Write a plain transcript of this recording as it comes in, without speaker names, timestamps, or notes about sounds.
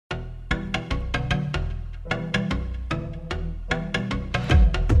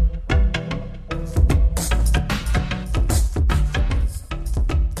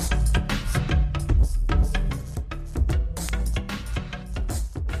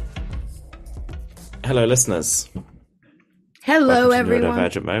Hello, listeners. Hello, Welcome to everyone.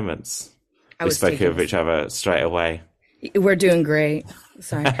 Neurodivergent Moments. We spoke of each other straight away. We're doing great.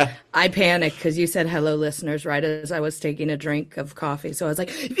 Sorry. I panicked because you said hello, listeners, right as I was taking a drink of coffee. So I was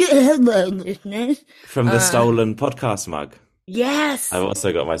like, hello, listeners. From the stolen podcast mug. Yes. I've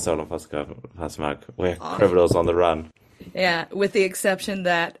also got my stolen podcast mug. We're criminals on the run. Yeah, with the exception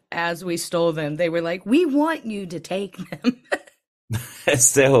that as we stole them, they were like, we want you to take them.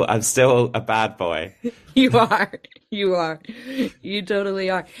 I'm still a bad boy. You are. You are. You totally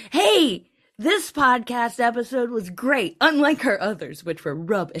are. Hey, this podcast episode was great, unlike our others, which were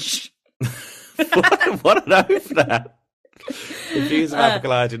rubbish. What an opener. The views of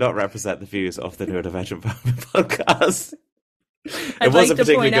Abigail do not represent the views of the Neurodivergent podcast. It was a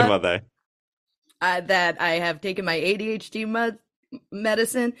particularly good one, though. That I have taken my ADHD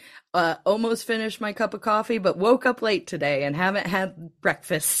medicine, almost finished my cup of coffee, but woke up late today and haven't had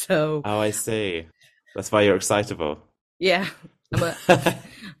breakfast, so... Oh, I see. That's why you're excitable. Yeah.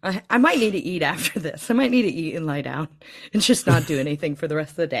 I might need to eat after this. I might need to eat and lie down and just not do anything for the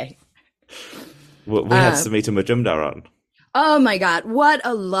rest of the day. We had Sumita Majumdar on. Oh my God, what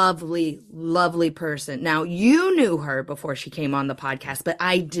a lovely, lovely person. Now, you knew her before she came on the podcast, but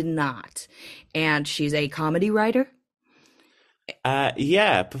I did not. And she's a comedy writer.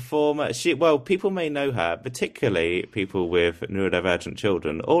 Performer. People may know her, particularly people with neurodivergent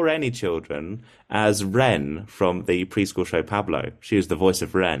children or any children, as Ren from the preschool show Pablo. She was the voice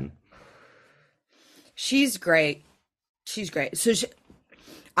of Ren. She's great. She's great. So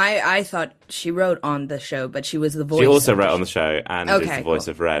I thought she wrote on the show, but she was the voice. She also wrote on the show and is the voice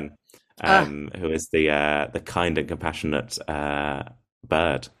cool. of Ren, who is the kind and compassionate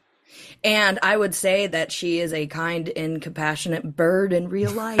bird. And I would say that she is a kind and compassionate bird in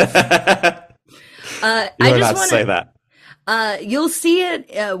real life. You're allowed to say that. You'll see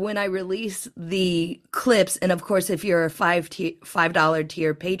it when I release the clips. And of course, if you're a $5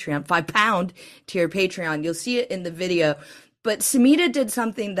 tier Patreon, £5 tier Patreon, you'll see it in the video. But Sumita did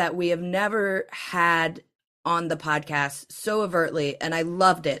something that we have never had on the podcast so overtly, and I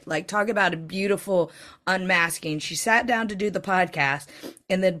loved it. Like, talk about a beautiful unmasking. She sat down to do the podcast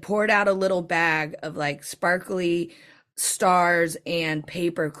and then poured out a little bag of like sparkly stars and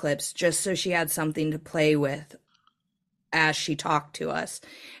paper clips just so she had something to play with as she talked to us.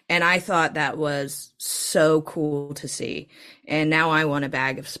 And I thought that was so cool to see. And now I want a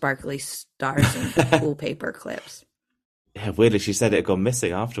bag of sparkly stars and cool paper clips. Yeah, weirdly, she said it had gone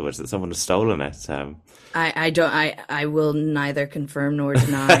missing afterwards, that someone had stolen it. I will neither confirm nor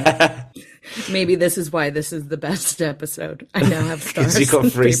deny. Maybe this is why this is the best episode. I now have stars. Because you got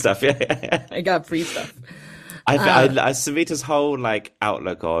free stuff, yeah. I got free stuff. Savita's whole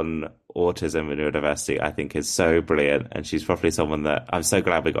outlook on autism and neurodiversity, I think, is so brilliant, and she's probably someone that I'm so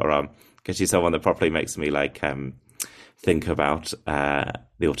glad we got her on, because she's someone that probably makes me think about the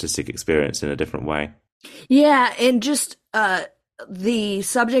autistic experience in a different way. Yeah, and just the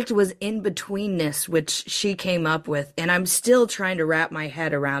subject was Inbetweenness, which she came up with, and I'm still trying to wrap my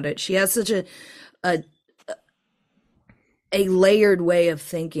head around it. She has such a layered way of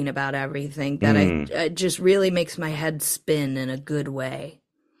thinking about everything that it just really makes my head spin in a good way.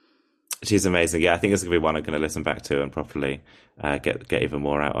 She's amazing. Yeah, I think it's going to be one I'm going to listen back to and properly get even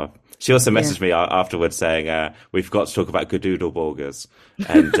more out of. She also messaged me afterwards saying, we've got to talk about Gadoodle-Borgers.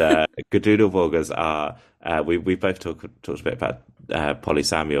 And Gadoodle-Borgers are, we both talked a bit about Polly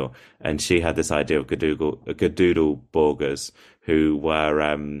Samuel, and she had this idea of Gadoodle-Borgers, who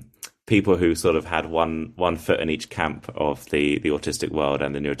were people who sort of had one foot in each camp of the autistic world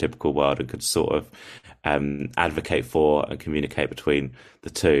and the neurotypical world, and could sort of advocate for and communicate between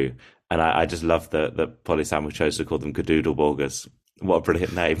the two. And I just love that Polly Samuel chose to call them Gadoodle-Borgers. What a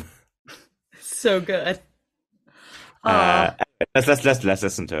brilliant name. So good. Let's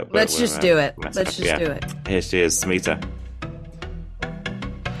listen to it. Let's just do it. Let's just do it. Here she is, Sumita.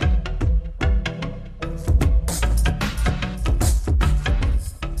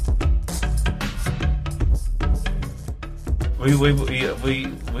 We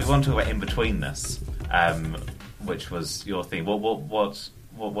want to talk about Inbetweenness, which was your thing.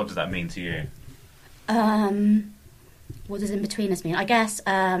 What does that mean to you? What does Inbetweenness mean? I guess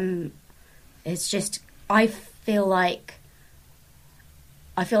it's just, I feel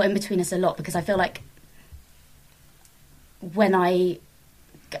Inbetweenness a lot, because I feel like when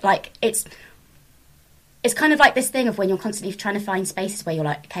it's kind of like this thing of when you're constantly trying to find spaces where you're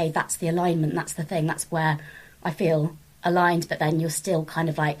like, okay, that's the alignment, that's the thing, that's where I feel aligned, but then you're still kind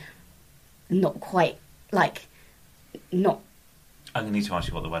of not quite not. I'm going to need to ask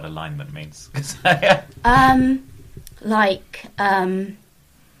you what the word alignment means.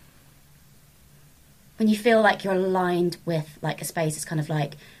 when you feel like you're aligned with like a space, it's kind of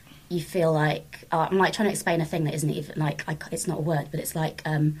like you feel like I'm like trying to explain a thing that isn't even like it's not a word, but it's like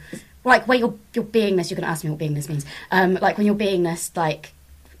when your beingness, you're going to ask me what beingness means. Like when your beingness like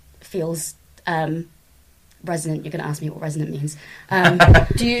feels resonant, you're going to ask me what resonant means.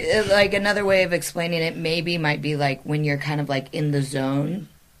 Do you like another way of explaining it? Maybe might be like when you're kind of like in the zone,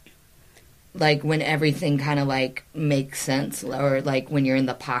 like when everything kind of like makes sense, or like when you're in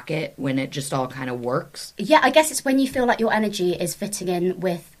the pocket, when it just all kind of works. Yeah, I guess it's when you feel like your energy is fitting in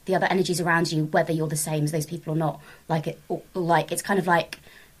with the other energies around you, whether you're the same as those people or not. Like it's kind of like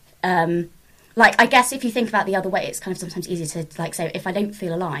I guess if you think about the other way, it's kind of sometimes easier to like say if I don't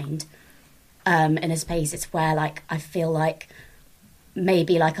feel aligned in a space, it's where like I feel like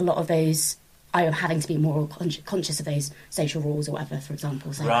maybe like a lot of those I am having to be more conscious of those social rules or whatever, for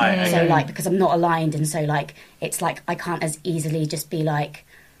example. So, right. So like because I'm not aligned, and so like it's like I can't as easily just be like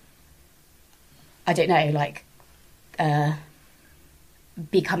I don't know like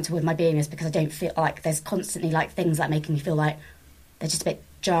be comfortable with my beingness, because I don't feel like there's constantly like things like making me feel like they're just a bit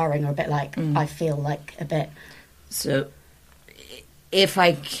jarring, or a bit like I feel like a bit. So if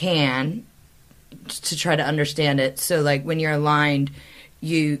I can, to try to understand it, so like when you're aligned,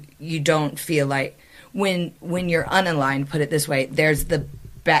 you don't feel like when you're unaligned, put it this way, there's the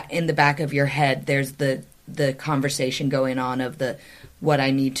back in the back of your head, there's the conversation going on of the what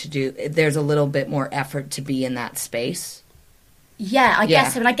I need to do. There's a little bit more effort to be in that space. Yeah, I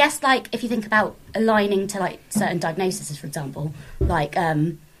guess. And I guess, like, if you think about aligning to, like, certain diagnoses, for example, like,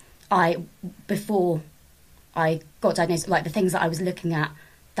 before I got diagnosed, like, the things that I was looking at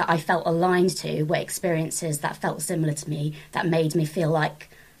that I felt aligned to were experiences that felt similar to me, that made me feel like,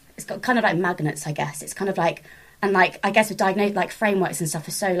 it's got kind of like magnets, I guess. It's kind of like, and, like, I guess with diagnose, like, frameworks and stuff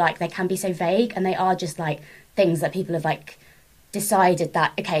are so, like, they can be so vague, and they are just, like, things that people have, like, decided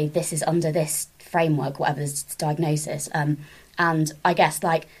that, okay, this is under this framework, whatever this diagnosis, and I guess,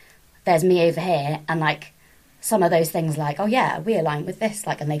 like, there's me over here, and, like, some of those things, like, oh, yeah, we align with this,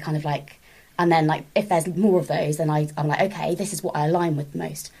 like, and they kind of, like, and then, like, if there's more of those, then I'm like, okay, this is what I align with the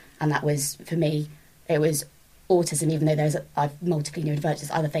most. And that was, for me, it was autism, even though I've multiply neurodivergent,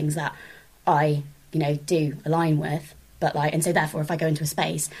 there's other things that I, do align with. But, like, and so therefore, if I go into a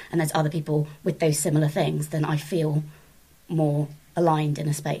space and there's other people with those similar things, then I feel more aligned in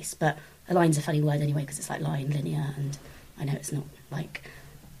a space. But aligned's a funny word anyway, because it's like line, linear, and I know it's not like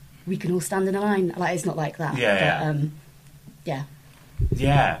we can all stand in a line. Like, it's not like that. Yeah, but, yeah.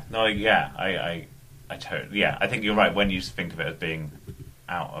 Yeah, no, yeah, I totally, yeah, I think you're right. When you think of it as being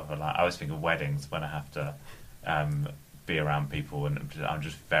out of a line, I always think of weddings when I have to be around people, and I'm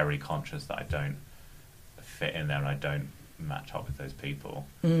just very conscious that I don't fit in there and I don't match up with those people.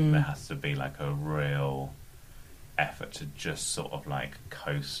 There has to be like a real effort to just sort of like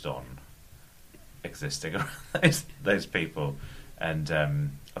coast on existing around those people. And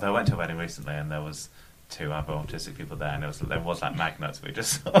although I went to a wedding recently and there was 2 other autistic people there, and there was like magnets. We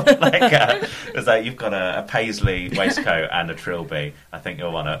just sort of like it was like, you've got a paisley waistcoat and a trilby. I think you're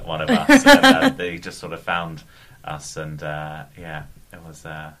one of us. And they just sort of found us, and yeah, it was.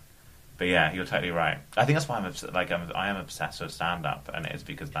 But yeah, you're totally right. I think that's why I am obsessed with stand-up, and it is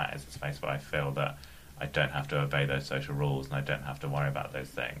because that is a space where I feel that I don't have to obey those social rules, and I don't have to worry about those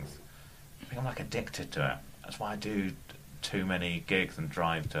things. I think I'm like addicted to it. That's why I do too many gigs and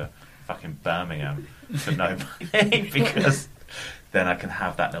drive to fucking Birmingham for no money, because then I can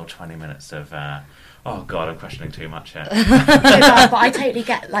have that little 20 minutes of oh god, I'm questioning too much here. But I totally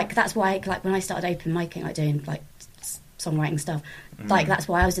get, like, that's why, like, when I started open micing, like doing like songwriting stuff, like that's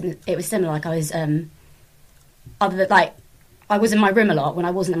why it was similar. Like I was other than, like, I was in my room a lot. When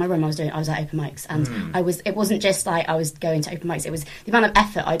I wasn't in my room, I was at open mics, and it wasn't just like I was going to open mics, it was the amount of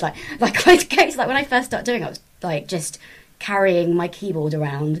effort I'd like I'd go to, like, when I first started doing it, I was like just carrying my keyboard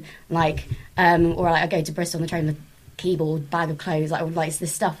around, like, or like I go to Bristol on the train with keyboard, bag of clothes, like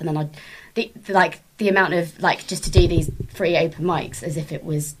this stuff, and then the amount of, like, just to do these free open mics as if it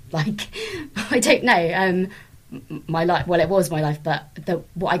was like I don't know, my life. Well, it was my life, but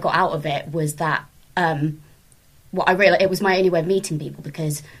what I got out of it was that what I realized, it was my only way of meeting people,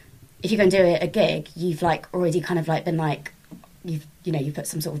 because if you go and do a gig, you've like already kind of like been like you've put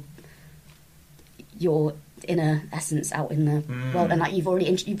some sort of your inner essence out in the world, and like you've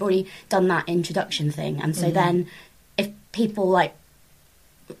already done that introduction thing, and so then if people like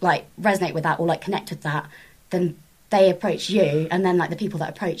resonate with that or like connect with that, then they approach you, and then like the people that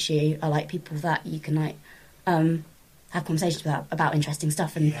approach you are like people that you can like have conversations about interesting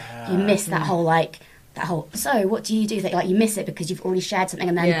stuff, and you miss that whole like that whole, so what do you do? That, like, you miss it because you've already shared something,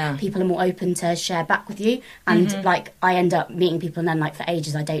 and then people are more open to share back with you. And like, I end up meeting people, and then like for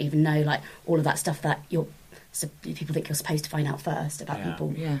ages I don't even know like all of that stuff that people think you're supposed to find out first about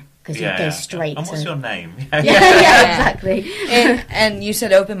people. Because you go straight and what's your name? Exactly. And you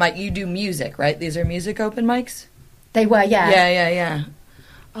said open mic. You do music, right? These are music open mics? They were, Yeah.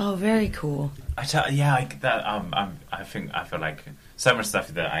 Oh, very cool. I feel like so much stuff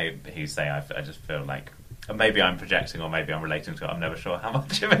that you say, I just feel like maybe I'm projecting or maybe I'm relating to it. I'm never sure how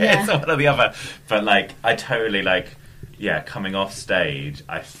much of it is or one or the other. But like, I totally like, coming off stage,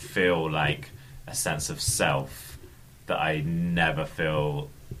 I feel like a sense of self that I never feel,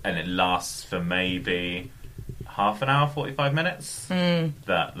 and it lasts for maybe half an hour, 45 minutes.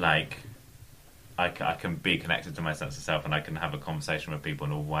 That like, I can be connected to my sense of self, and I can have a conversation with people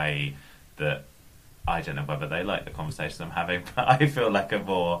in a way that I don't know whether they like the conversation I'm having, but I feel like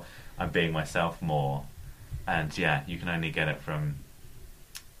I'm being myself more. And you can only get it from.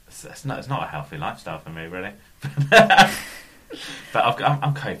 It's not a healthy lifestyle for me, really. But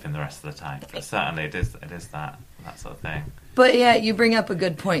I'm coping the rest of the time. But certainly, it is that sort of thing. But you bring up a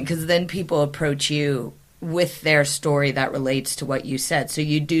good point, because then people approach you with their story that relates to what you said. So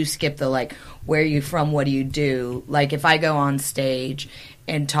you do skip the like, where are you from? What do you do? Like, if I go on stage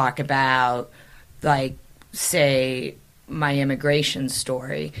and talk about, like, say, my immigration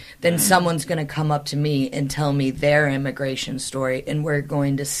story, then someone's going to come up to me and tell me their immigration story, and we're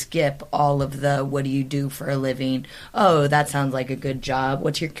going to skip all of the, what do you do for a living? Oh, that sounds like a good job.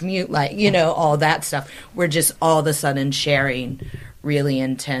 What's your commute like? All that stuff. We're just all of a sudden sharing really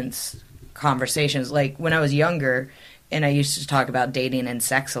intense conversations. Like, when I was younger and I used to talk about dating and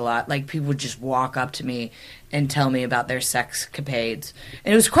sex a lot, like, people would just walk up to me and tell me about their sexcapades,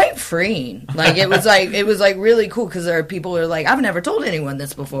 and it was quite freeing. Like, it was like really cool, because there are people who are like, I've never told anyone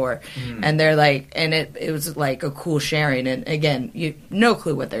this before, and they're like, and it was like a cool sharing. And again, you no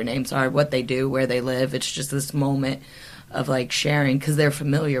clue what their names are, what they do, where they live. It's just this moment of like sharing, because they're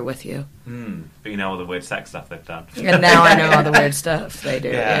familiar with you. But you know all the weird sex stuff they've done, and now I know all the weird stuff they do.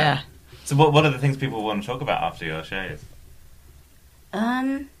 Yeah. So what are the things people want to talk about after your shows?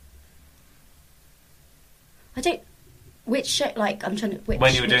 I don't. Which show? Like, I'm trying to.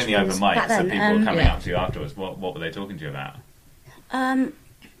 When you were doing the open mic, so people were coming up to you afterwards. What were they talking to you about? I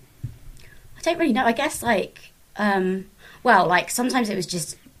don't really know. I guess like, well, like sometimes it was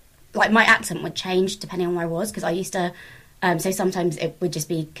just like my accent would change depending on where I was, because I used to. So sometimes it would just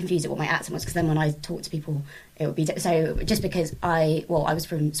be confused at what my accent was, because then when I talked to people, it would be so. Just because I was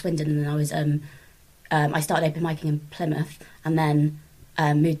from Swindon, and then I was I started open micing in Plymouth, and then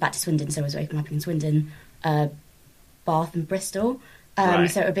moved back to Swindon, so I was open micing in Swindon, Bath and Bristol. So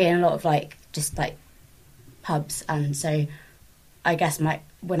it would be in a lot of like just like pubs, and so I guess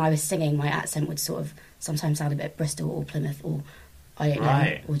when I was singing, my accent would sort of sometimes sound a bit Bristol or Plymouth, or I don't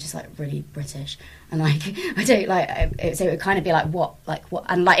know, or just like really British, and like I don't like it, so it would kind of be like what,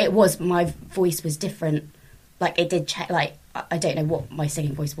 and like it was, my voice was different, like it did check, like I don't know what my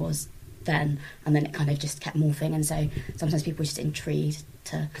singing voice was then, and then it kind of just kept morphing, and so sometimes people were just intrigued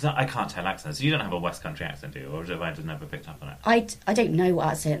to. Because I can't tell accents. So you don't have a West Country accent, do you? Or have I just never picked up on it? I don't know what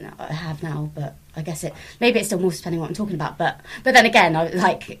accent I have now, but I guess maybe it's still more depending on what I'm talking about. But then again,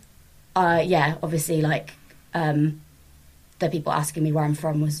 obviously, like the people asking me where I'm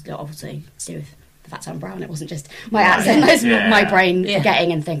from was obviously to do with the fact I'm brown. It wasn't just my accent. That's my brain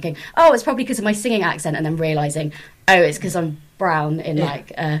forgetting and thinking, oh, it's probably because of my singing accent, and then realising, oh, it's because I'm brown in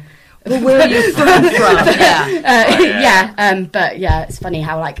like. Well, where are you from? But it's funny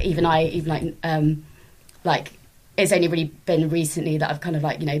how like even it's only really been recently that I've kind of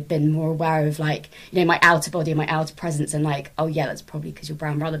like, been more aware of like, my outer body and my outer presence, and like, oh yeah, that's probably because you're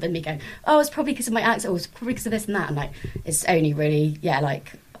brown, rather than me going, oh, it's probably because of my accent, or it's probably because of this and that, and like it's only really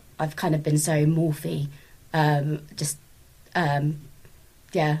like I've kind of been so morphy, I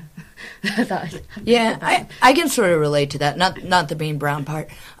can sort of relate to that. Not the being brown part,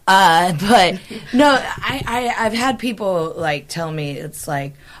 but no, I've had people like tell me, it's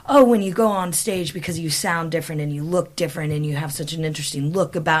like, oh, when you go on stage, because you sound different and you look different and you have such an interesting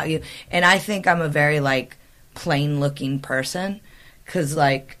look about you, and I think I'm a very like plain looking person, because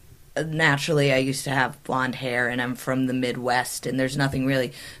like naturally I used to have blonde hair, and I'm from the Midwest, and there's nothing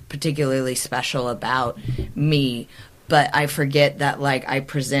really particularly special about me. But I forget that, like, I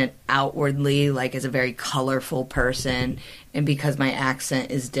present outwardly, like, as a very colorful person. And because my accent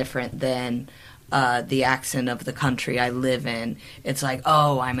is different, then the accent of the country I live in. It's like,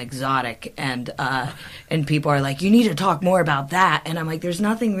 oh, I'm exotic, and people are like, you need to talk more about that. And I'm like, there's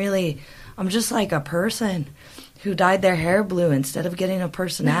nothing really. I'm just like a person who dyed their hair blue instead of getting a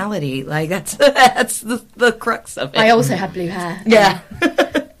personality. Like that's the crux of it. I also had blue hair. Yeah.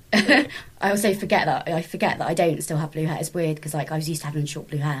 I also forget that I don't still have blue hair. It's weird because like I was used to having short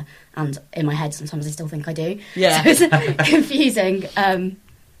blue hair, and in my head sometimes I still think I do. Yeah, so it's confusing.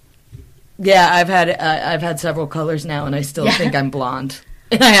 Yeah, I've had several colors now, and I still think I'm blonde,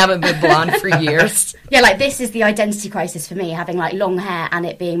 and I haven't been blonde for years. Yeah, like this is the identity crisis for me. Having like long hair and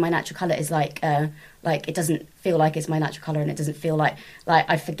it being my natural color is like it doesn't feel like it's my natural color, and it doesn't feel like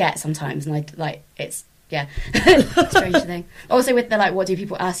I forget sometimes, and it's. Yeah, strange thing. Also, with the like, what do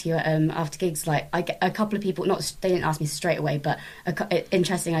people ask you after gigs? Like, I get a couple of people. They didn't ask me straight away, but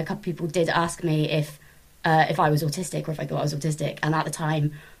interesting. A couple of people did ask me if I was autistic or if I thought I was autistic. And at the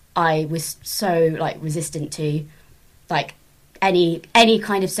time, I was so like resistant to like any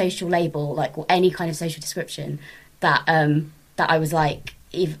kind of social label, like or any kind of social description that I was like.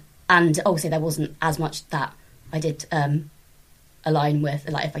 And also, there wasn't as much that I did. Align with,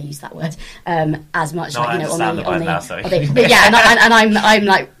 like if I use that word, as much, no, like, you know, on the yeah, and I'm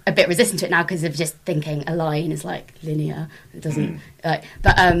like a bit resistant to it now because of just thinking a line is like linear. It doesn't like,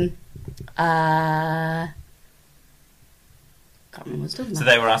 but can't remember what I was talking about. So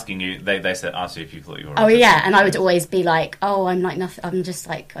they were asking you. They asked you if you thought you were. Oh yeah, and I would always be like, oh, I'm like nothing. I'm just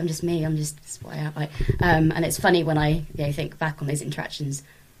me. I'm just that's what I am. Like, and it's funny when I think back on those interactions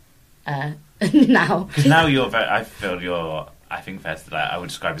now. Because now you're very. I feel you're. I think I would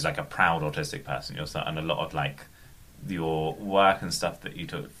describe as like a proud autistic person. And a lot of like your work and stuff that you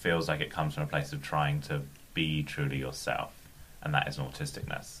took feels like it comes from a place of trying to be truly yourself, and that is an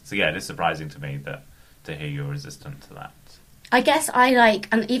autisticness. So yeah, it is surprising to me to hear you're resistant to that. I guess I like,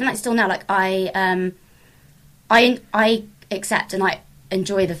 and even like still now, like I accept and I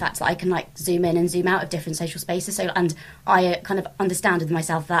enjoy the fact that I can like zoom in and zoom out of different social spaces. So, and I kind of understand with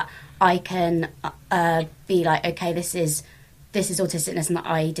myself that I can be like, okay, this is autisticness, and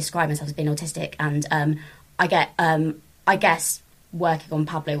I describe myself as being autistic, and I guess working on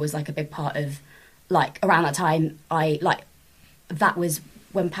Pablo was like a big part of like around that time. That was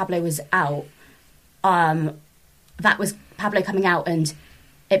when Pablo was out. That was Pablo coming out and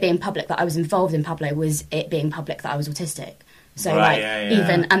it being public that I was involved in Pablo was it being public that I was autistic. So right, like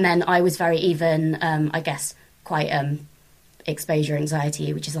even, and then I was very even. I guess quite. Exposure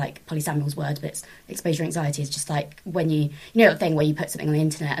anxiety, which is like Polly Samuel's word, but exposure anxiety is just like when you know that thing where you put something on the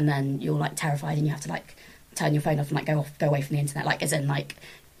internet and then you're like terrified and you have to like turn your phone off and like go away from the internet, like as in like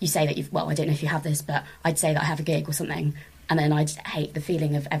you say that you've, well, I don't know if you have this, but I'd say that I have a gig or something, and then I'd hate the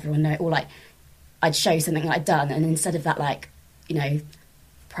feeling of everyone know, or like I'd show something that I'd done, and instead of that like, you know,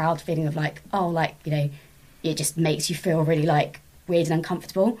 proud feeling of like, oh, like, you know, it just makes you feel really like weird and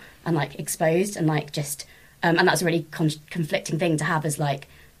uncomfortable and like exposed and like just and that's a really conflicting thing to have as like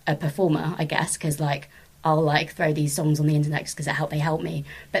a performer, I guess, because like I'll like throw these songs on the internet just because they help me,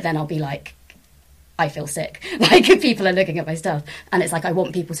 but then I'll be like, I feel sick, like if people are looking at my stuff, and it's like I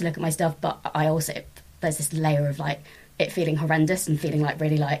want people to look at my stuff, but I also, there's this layer of like it feeling horrendous and feeling like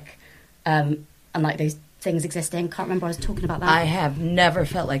really like and like those things existing. Can't remember, I was talking about that. I have never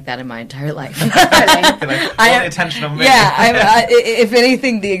felt like that in my entire life. I attention on me. Yeah, if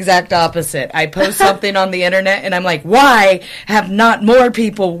anything, the exact opposite. I post something on the internet and I'm like, why have not more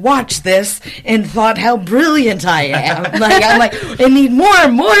people watched this and thought how brilliant I am? I'm like, I need more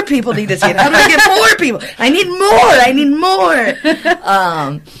and more people need to see it. How do I get more people? I need more.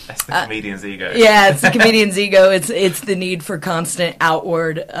 That's the comedian's ego. Yeah, it's the comedian's ego. It's the need for constant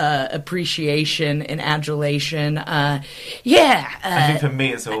outward appreciation and adulation. I think for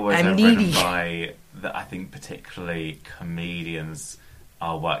me it's always driven by that. I think particularly comedians,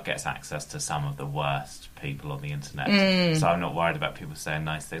 our work gets access to some of the worst people on the internet. So I'm not worried about people saying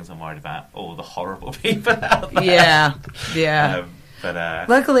nice things. I'm worried about all the horrible people out there. Yeah. But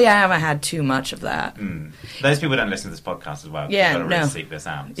luckily, I haven't had too much of that. Those people don't listen to this podcast as well. Yeah, You've got to really seek this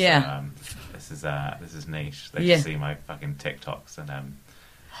out. Yeah. So, this is niche. They can see my fucking TikToks, and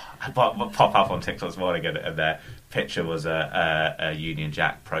I pop up on TikTok this morning, and their picture was a Union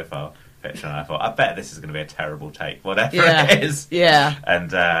Jack profile picture, and I thought, I bet this is going to be a terrible take, whatever it is. Yeah.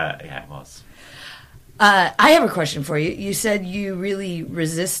 And it was. I have a question for you. You said you really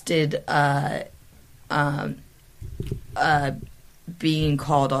resisted being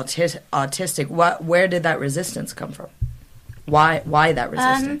called autistic. Where did that resistance come from? Why that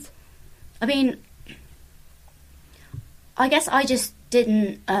resistance? I mean, I guess I just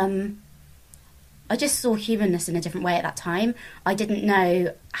didn't. I just saw humanness in a different way at that time. I didn't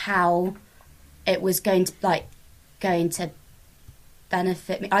know how it was going to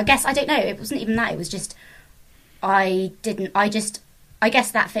benefit me. I guess, I don't know, it wasn't even that, it was just I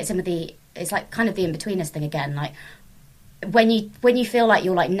guess that fits in with it's like kind of the in-betweenness thing again, like when you feel like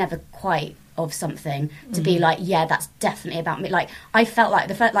you're like never quite of something, to be like, yeah, that's definitely about me. Like I felt like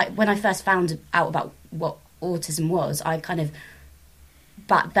when I first found out about what autism was, I kind of,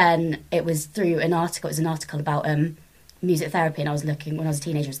 back then it was through an article. It was an article about music therapy, and I was looking, when I was a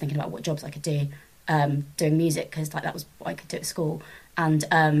teenager, I was thinking about what jobs I could do doing music, because like that was what I could do at school. And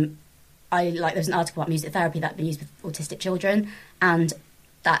there was an article about music therapy that had been used with autistic children, and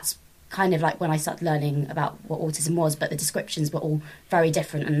that's kind of like when I started learning about what autism was, but the descriptions were all very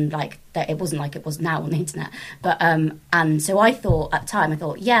different, and like it wasn't like it was now on the internet. But and so I thought at the time,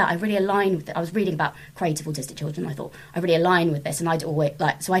 yeah, I really align with it. I was reading about creative autistic children. I thought I really align with this, and I'd always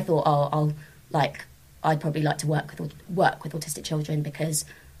like. So I thought, I'd probably like to work with autistic children, because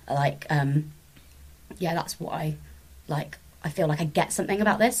like yeah, that's what I like. I feel like I get something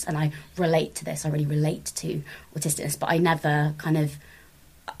about this, and I relate to this. I really relate to autisticness, but I never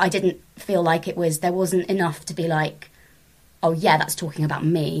I didn't feel like there wasn't enough to be like, oh yeah, that's talking about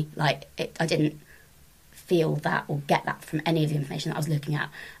me. Like I didn't feel that or get that from any of the information that I was looking at.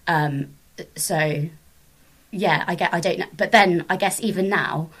 So yeah, I don't know. But then I guess even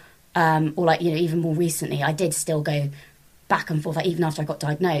now, or like, even more recently, I did still go back and forth, like even after I got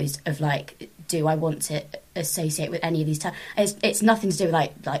diagnosed, of like, do I want to associate with any of these terms? It's nothing to do with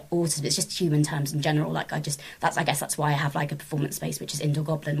like autism. It's just human terms in general. Like I guess that's why I have like a performance space, which is Indoor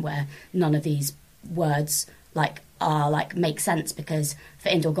Goblin, where none of these words like are like make sense, because for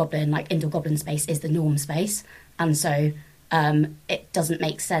Indoor Goblin, like Indoor Goblin space is the norm space, and so it doesn't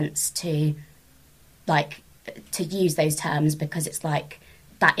make sense to use those terms, because it's like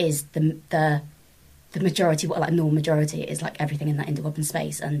that is the majority, what like norm majority is like everything in that Indoor Goblin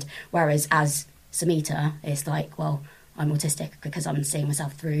space. And whereas as Sumita, it's like, well, I'm autistic because I'm seeing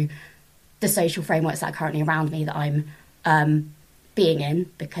myself through the social frameworks that are currently around me that I'm being in,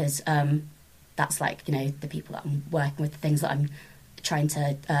 because that's like, the people that I'm working with, the things that I'm trying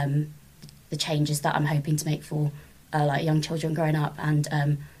to, the changes that I'm hoping to make for like young children growing up.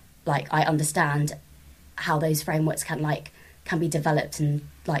 And like I understand how those frameworks can be developed and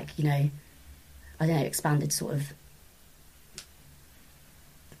like, I don't know, expanded sort of.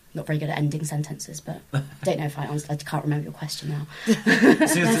 Not very good at ending sentences, but I don't know if I can't remember your question now.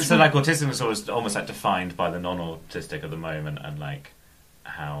 so like autism is almost like defined by the non-autistic at the moment, and like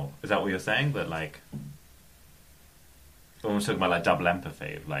how is that what you're saying? That like we're almost talking about like double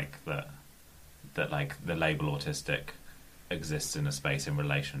empathy, like that like the label autistic exists in a space in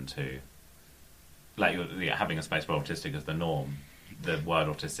relation to like having a space where autistic is the norm. The word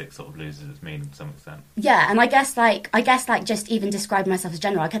autistic sort of loses its meaning to some extent. Yeah, and I guess just even describing myself as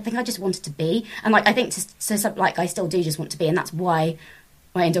general, I think I just wanted to be, and like I think I still do just want to be, and that's why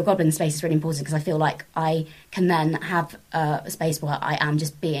my Indoor Goblin space is really important, because I feel like I can then have a space where I am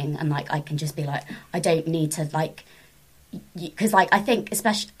just being, and like I can just be like, I don't need to like, because like I think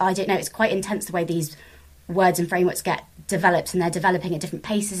especially, I don't know, it's quite intense the way these words and frameworks get developed, and they're developing at different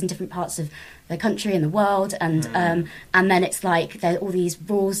paces in different parts of the country and the world, and then it's like there are all these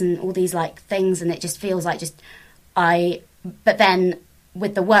rules and all these like things, and it just feels like but then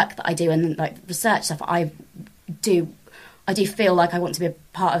with the work that I do and like research stuff, I do feel like I want to be a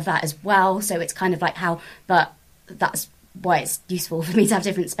part of that as well. So it's kind of like but that's why it's useful for me to have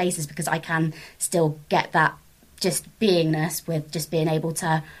different spaces, because I can still get that just beingness with just being able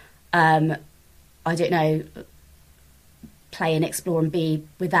to I don't know, play and explore and be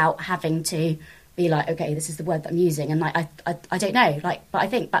without having to be like, okay, this is the word that I'm using. And like, I don't know, like, but I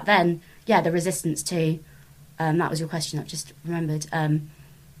think back then, yeah, the resistance to, that was your question, I've just remembered.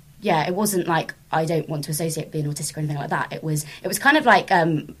 Yeah, it wasn't like, I don't want to associate being autistic or anything like that. It was kind of like,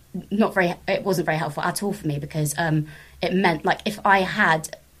 it wasn't very helpful at all for me, because it meant like if I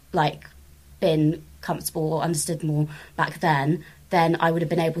had like been comfortable or understood more back then I would have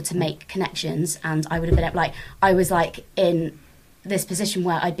been able to make connections, and I would have been able, like, I was like in this position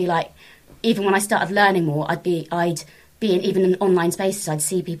where I'd be like, even when I started learning more, I'd be in even in online spaces, I'd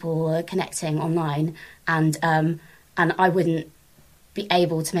see people connecting online, and I wouldn't be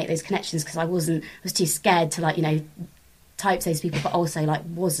able to make those connections because I was too scared to like, type those people, but also like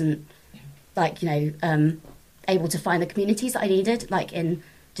wasn't like, able to find the communities that I needed, like in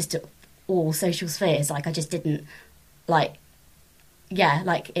just all social spheres. Like I just didn't like, yeah,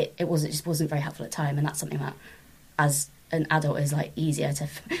 like it wasn't very helpful at the time, and that's something that as an adult is like easier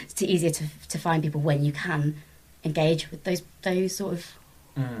to find people when you can engage with those sort of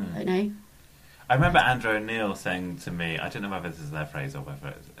I don't know. I remember Andrew O'Neill saying to me, I don't know whether this is their phrase or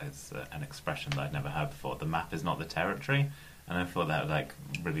whether it's an expression that I'd never heard before. The map is not the territory, and I thought that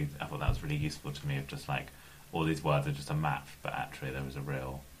was really useful to me. Of just like all these words are just a map, but actually there was a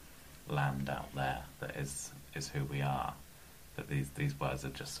real land out there that is who we are. That these words are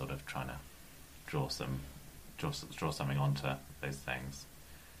just sort of trying to draw something onto those things.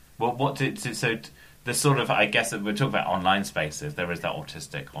 Well, the sort of, I guess we're talking about online spaces. There is that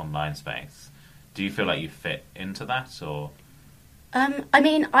autistic online space. Do you feel like you fit into that, or? I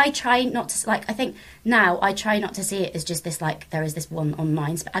mean, I try not to, like, I think now I try not to see it as just this, like, there is this one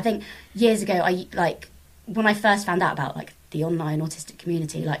online space. I think years ago, when I first found out about, like, the online autistic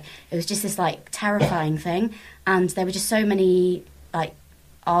community, like, it was just this, like, terrifying thing. And there were just so many, like,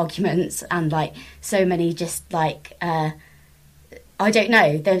 arguments and, like, so many just, like, I don't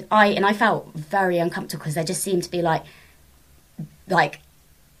know. I felt very uncomfortable because there just seemed to be, like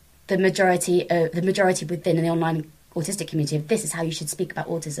the majority within the online autistic community of this is how you should speak about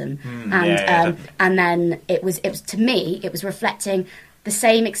autism, and then it was to me it was reflecting the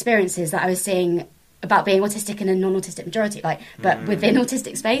same experiences that I was seeing about being autistic in a non-autistic majority, but within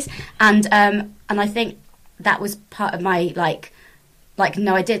autistic space, and I think that was part of my like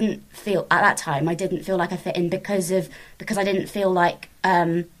no, I didn't feel at that time I didn't feel like I fit in because I didn't feel like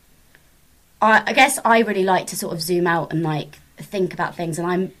I guess I really like to sort of zoom out and like think about things, and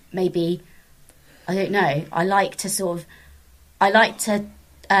I'm maybe I don't know, I just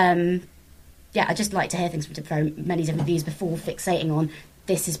like to hear things from very many different views before fixating on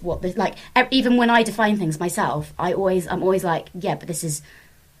this is what like even when I define things myself I'm always like, yeah, but this is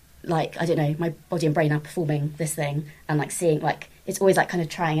like, I don't know, my body and brain are performing this thing, and like seeing, like, it's always like kind of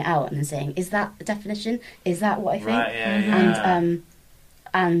trying it out and then saying, is that the definition? Is that what I think? Right, yeah.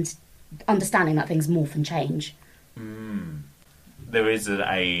 And understanding that things morph and change. There is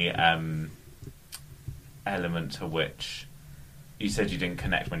a element to which you said you didn't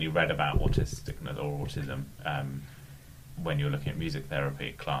connect when you read about autisticness or autism when you were looking at music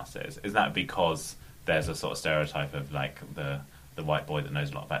therapy classes. Is that because there's a sort of stereotype of like the white boy that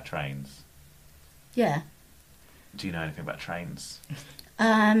knows a lot about trains? Yeah. Do you know anything about trains?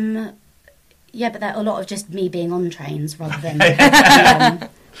 Yeah, but they're a lot of just me being on trains rather than...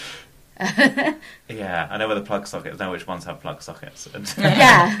 Yeah, I know where the plug sockets, I know which ones have plug sockets.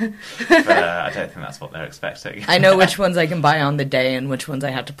 Yeah. But I don't think that's what they're expecting. I know which ones I can buy on the day and which ones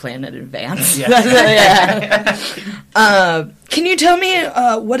I have to plan in advance. Yeah. Can you tell me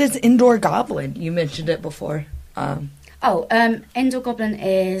what is Indoor Goblin? You mentioned it before. Indoor Goblin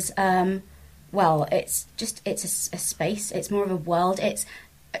is, it's a space. It's more of a world. It's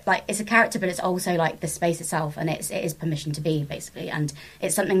like, it's a character, but it's also like the space itself, and it is permission to be, basically. And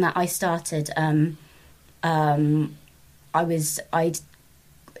it's something that I started, I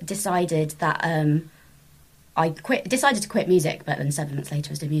decided that, decided to quit music, but then 7 months later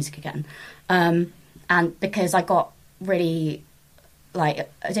I was doing music again. And because I got really, like,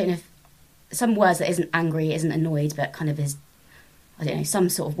 I don't know if, some words that isn't angry, isn't annoyed, but kind of is, I don't know, some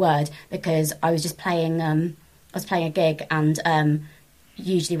sort of word, because I was just playing, I was playing a gig, and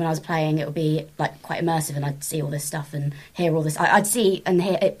usually when I was playing it would be like quite immersive, and I'd see all this stuff and hear all this. I'd see and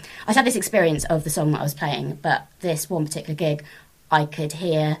hear it. I'd had this experience of the song that I was playing, but this one particular gig, I could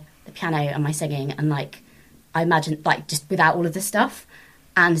hear the piano and my singing, and like, I imagined, like, just without all of this stuff.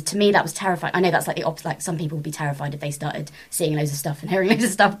 And to me, that was terrifying. I know that's like the opposite. Like, some people would be terrified if they started seeing loads of stuff and hearing loads of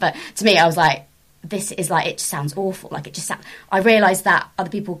stuff. But to me, I was like, this is like, it just sounds awful. Like, it just I realised that other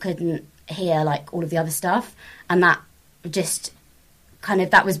people couldn't hear like all of the other stuff, and that just kind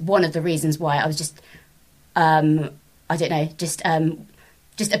of, that was one of the reasons why I was just, I don't know, just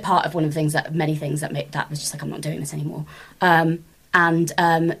a part of one of the things that, many things that make that was just like, I'm not doing this anymore. So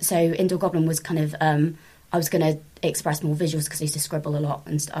Indoor Goblin was kind of, I was going to express more visuals because I used to scribble a lot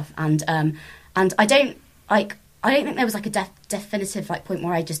and stuff. And I don't think there was like a definitive like point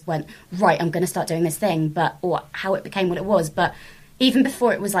where I just went, right, I'm going to start doing this thing, or how it became what it was. But even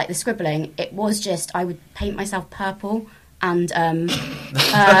before it was like the scribbling, it was just, I would paint myself purple. And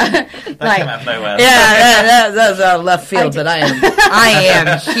that like, came out of nowhere. Yeah, that's out of left field, but I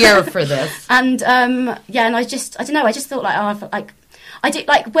am here for this. And and I just thought like, I did,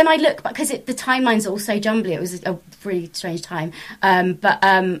 like, when I look back, because the timeline's all so jumbly, it was a really strange time. But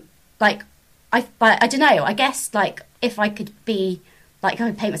I don't know, I guess, like, if I could be, like, I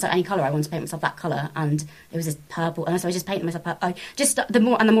could paint myself any colour, I wanted to paint myself that colour, and it was this purple, and so I just painted myself purple. The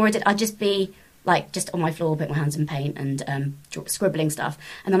more I did, I'd just be, like, just on my floor, put my hands in paint and scribbling stuff.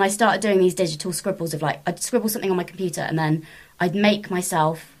 And then I started doing these digital scribbles of, like, I'd scribble something on my computer, and then I'd make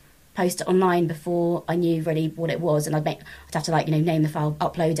myself post it online before I knew really what it was, and I'd have to like, you know, name the file,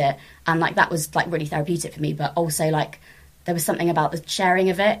 upload it, and like that was like really therapeutic for me. But also like there was something about the sharing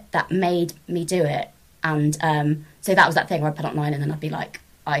of it that made me do it, and so that was that thing where I put it online, and then I'd be like,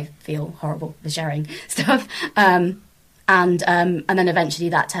 I feel horrible for sharing stuff, and then eventually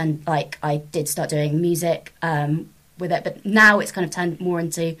that turned, like I did start doing music with it, but now it's kind of turned more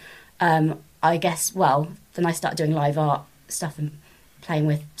into I guess, well, then I started doing live art stuff and playing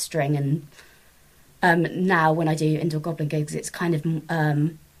with string, and now when I do indoor goblin gigs, it's kind of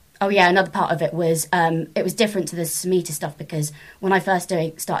oh yeah, another part of it was different to the Sumita stuff, because when I first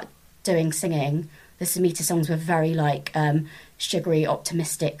started doing singing, the Sumita songs were very like sugary,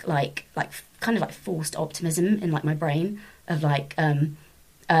 optimistic, like kind of like forced optimism in like my brain of like and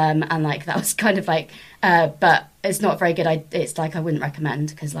like that was kind of like but it's not very good. It's like I wouldn't recommend,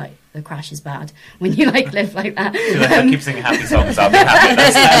 because like the crash is bad when you like live like that. I keep singing happy songs, I'll be happy.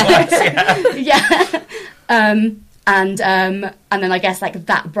 That's yeah. And then I guess like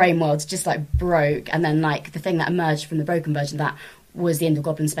that brain world just like broke, and then like the thing that emerged from the broken version of that was the indoor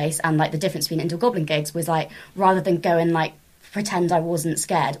goblin space. And like the difference between indoor goblin gigs was like, rather than go and like pretend I wasn't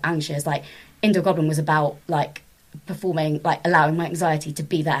scared, anxious, like indoor goblin was about like performing, like allowing my anxiety to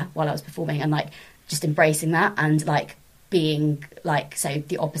be there while I was performing, and like just embracing that, and like being like, so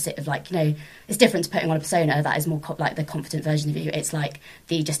the opposite of like, you know, it's different to putting on a persona that is more like the confident version of you. It's like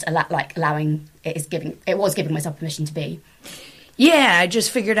the just like allowing, it was giving myself permission to be. Yeah, I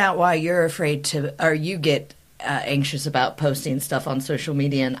just figured out why you're afraid to, or you get anxious about posting stuff on social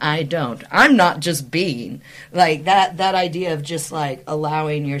media, and I don't. I'm not just being like that idea of just like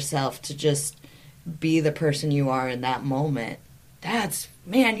allowing yourself to just be the person you are in that moment. That's,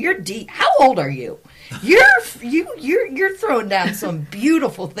 man, you're deep. How old are you? You're throwing down some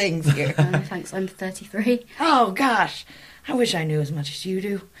beautiful things here. Thanks, I'm 33. Oh gosh, I wish I knew as much as you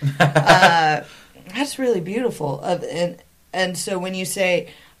do. That's really beautiful. And so when you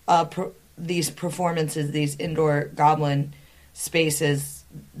say these performances, these indoor goblin spaces,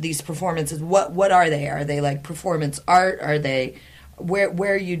 these performances, what are they? Are they like performance art? Are they where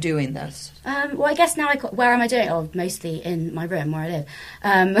are you doing this? Well, I guess now where am I doing it? Oh, mostly in my room where I live.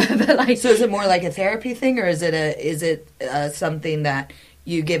 But like, so is it more like a therapy thing, or is it something that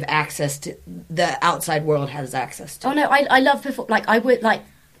you give access to, the outside world has access to? Oh no, I love like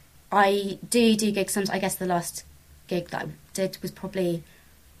I do gigs sometimes. I guess the last gig that I did was probably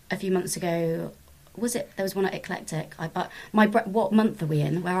a few months ago. Was it? There was one at Eclectic. What month are we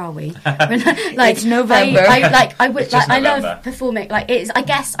in? Where are we? Like it's November. I love performing. Like I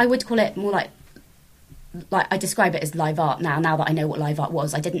guess I would call it more like I describe it as live art now. Now that I know what live art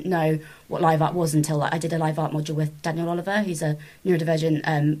was, I didn't know what live art was until I did a live art module with Daniel Oliver, who's a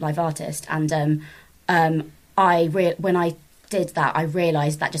neurodivergent live artist, and when I did that, I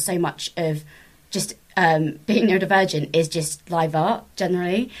realised that just so much of just being neurodivergent is just live art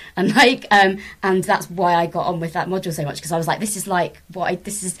generally, and like and that's why I got on with that module so much, because I was like, this is like I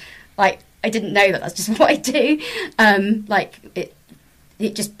didn't know that's just what I do. Like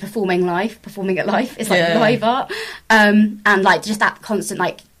it just performing at life is like live art, and like just that constant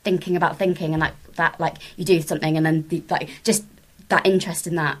like thinking about thinking, and like that like you do something and then like just that interest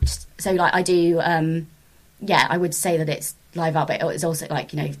in that. So like I do I would say that it's live art, but it's also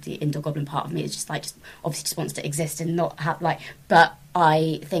like, you know, the indoor goblin part of me is just like obviously just wants to exist and not have like, but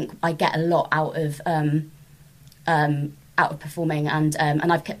I think I get a lot out of performing, and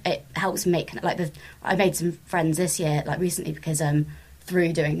it helps make like I made some friends this year like recently because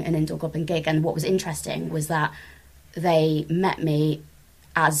through doing an indoor goblin gig, and what was interesting was that they met me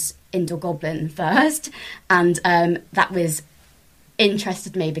as indoor goblin first, and that was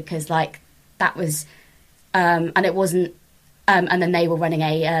interested me because like that was and it wasn't and then they were running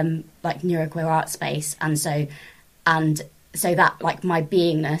a like neuroqueer art space, and so that like my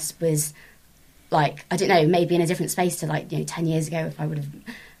beingness was like, I don't know, maybe in a different space to like, you know, 10 years ago, if I would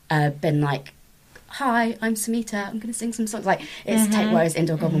have been like, hi, I'm Sumita, I'm going to sing some songs, like it's whereas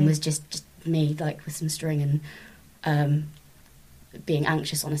indoor goblin was just me like with some string and being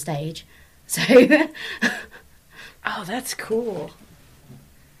anxious on a stage. So oh, that's cool.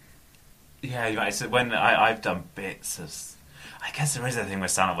 Yeah, right. So when I've done bits of, I guess there is a thing with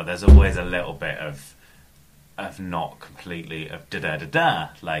stand-up where there's always a little bit of not completely of da-da-da-da,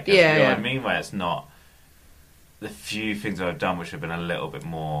 like, you know what I mean, where it's not the few things I've done which have been a little bit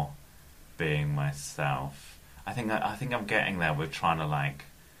more being myself. I think I'm getting there with trying to like,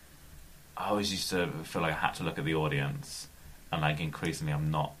 I always used to feel like I had to look at the audience, and like increasingly I'm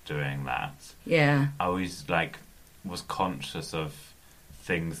not doing that. Yeah. I always like was conscious of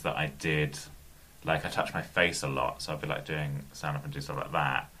things that I did, like I touch my face a lot, so I'd be like doing stand up and do stuff like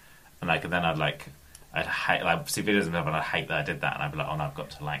that, and then I'd hate, see videos of myself and I'd hate that I did that, and I'd be like, oh no, I've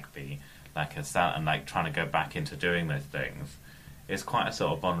got to be a sound, and trying to go back into doing those things is quite a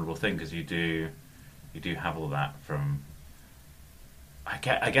sort of vulnerable thing, because you do have all that from.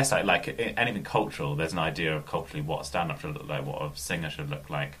 I guess anything cultural, there's an idea of culturally what stand-up should look like, what a singer should look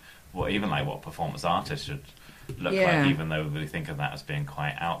like, what a performance artist should look like, even though we think of that as being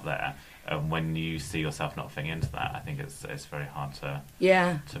quite out there. When you see yourself not fitting into that, I think it's very hard to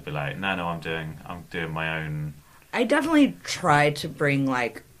be like, no, I'm doing my own. I definitely try to bring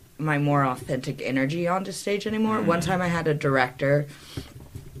my more authentic energy onto stage anymore. One time I had a director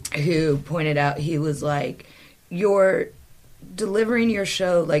who pointed out, he was like, you're delivering your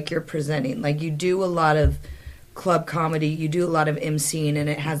show like you're presenting. Like, you do a lot of club comedy, you do a lot of emceeing, and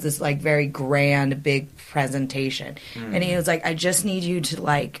it has this very grand, big presentation. And he was like, I just need you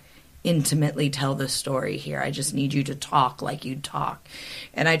to intimately tell the story here. I just need you to talk like you talk.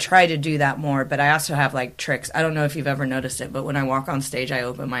 And I try to do that more, but I also have tricks. I don't know if you've ever noticed it, but when I walk on stage, I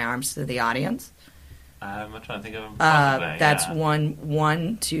open my arms to the audience. I'm trying to think of them. That's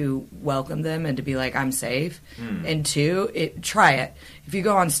one to welcome them and to be like, I'm safe. And two, try it. If you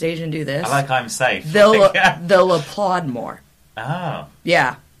go on stage and do this, I'm safe. They'll applaud more. Oh,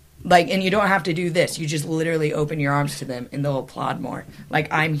 yeah. And you don't have to do this. You just literally open your arms to them, and they'll applaud more.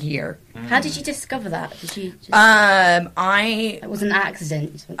 I'm here. How did you discover that? Did you? It was an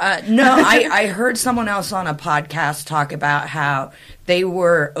accident. No, I heard someone else on a podcast talk about how they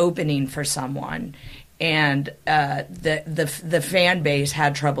were opening for someone, and the fan base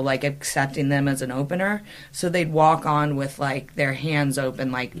had trouble accepting them as an opener, so they'd walk on with their hands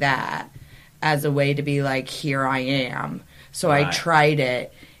open like that as a way to be here I am. So right. I tried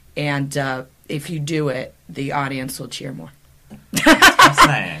it. And if you do it, the audience will cheer more.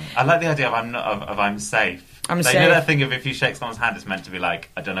 Fascinating. I like the idea of I'm safe. I'm safe. You know that thing of if you shake someone's hand, it's meant to be I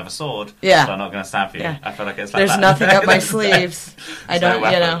don't have a sword, yeah. so I'm not going to stab you. Yeah. I feel like it's There's that. nothing up my sleeves. I don't,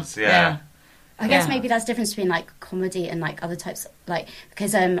 weapons. Yeah. I guess maybe that's the difference between comedy and other types,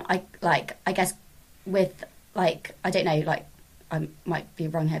 because I guess with I don't know, I might be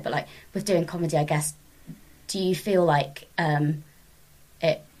wrong here, but with doing comedy, I guess, do you feel it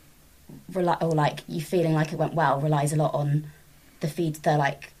you feeling it went well relies a lot on the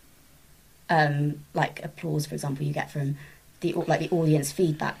applause, for example, you get from the audience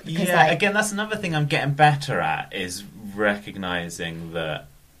feedback? Because, again, that's another thing I'm getting better at, is recognizing that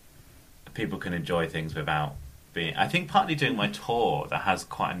people can enjoy things without being. I think partly doing my tour that has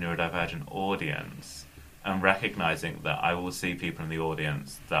quite a neurodivergent audience, and recognizing that I will see people in the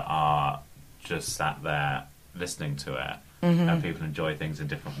audience that are just sat there listening to it. Mm-hmm. And people enjoy things in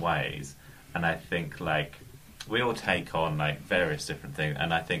different ways, and I think we all take on various different things,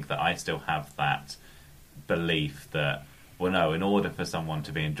 and I think that I still have that belief that, well, no, in order for someone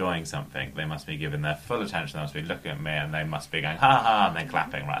to be enjoying something, they must be giving their full attention, they must be looking at me, and they must be going ha ha and then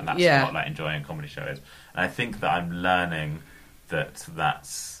clapping, right? And that's what enjoying a comedy show is. And I think that I'm learning that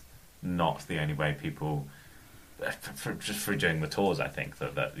that's not the only way people. Just for doing the tours, I think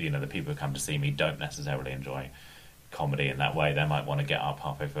that the people who come to see me don't necessarily enjoy comedy in that way. They might want to get up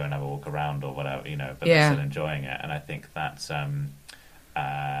halfway through and have a walk around or whatever, but they're still enjoying it. And I think that's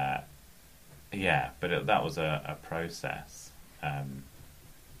that was a process. I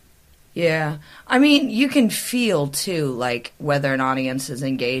mean, you can feel too whether an audience is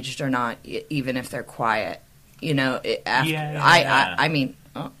engaged or not, even if they're quiet, I mean,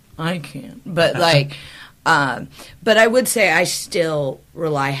 I can't, but but I would say I still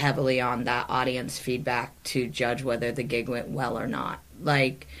rely heavily on that audience feedback to judge whether the gig went well or not.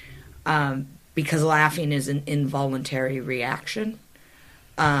 Because laughing is an involuntary reaction.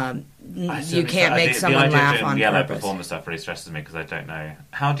 You can't make someone laugh on purpose. Performance stuff really stresses me because I don't know.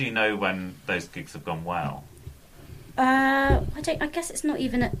 How do you know when those gigs have gone well? I guess it's not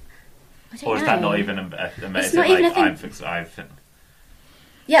even. Or is that not even amazing? It's not even a thing.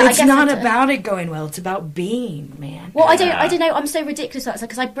 Yeah, it's not about it going well. It's about being, man. Well, I don't know. I'm so ridiculous about it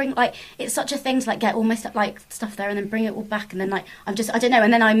because I bring it's such a thing to get all my stuff there and then bring it all back, and then I'm just I don't know,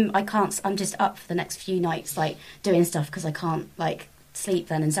 and then I'm just up for the next few nights doing stuff because I can't sleep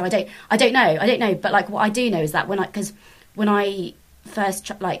then, and so I don't know. But what I do know is that when I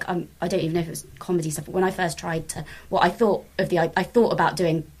first I don't even know if it was comedy stuff, but when I first tried to I thought about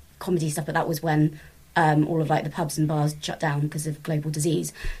doing comedy stuff, but that was when. All of the pubs and bars shut down because of global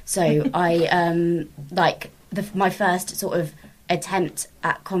disease. So I my first sort of attempt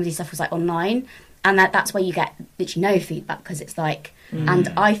at comedy stuff was online, and that's where you get literally no feedback because it's and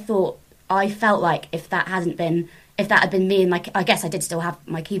I felt if that had been me and I guess I did still have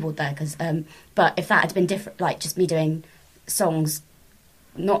my keyboard there because but if that had been different, just me doing songs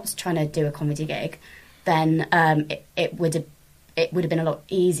not trying to do a comedy gig, then it would have been a lot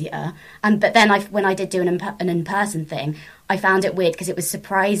easier. But then when I did do an in-person thing, I found it weird because it was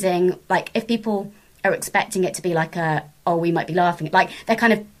surprising. Like, if people are expecting it to be like we might be laughing, like they're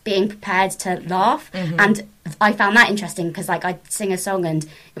kind of being prepared to laugh. And I found that interesting because like I'd sing a song and it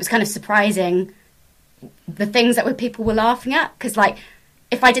was kind of surprising the things that people were laughing at. Because like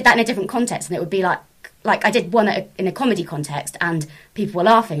if I did that in a different context, and it would be like I did one in a comedy context and people were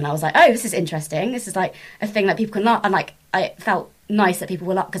laughing, and I was like, oh, this is interesting. This is like a thing that people can laugh. And like I felt nice that people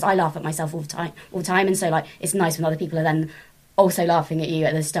were laughing, because I laugh at myself all the time. And so like it's nice when other people are then also laughing at you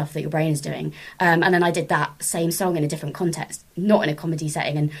at the stuff that your brain is doing. And then I did that same song in a different context, not in a comedy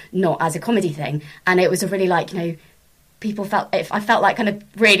setting and not as a comedy thing. And it was a really like, people I felt like kind of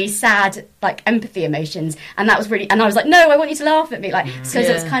really sad, like empathy emotions. And that was really, and I was like, no, I want you to laugh at me. Like, so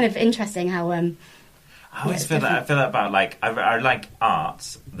it's kind of interesting how, I always feel that about like, I like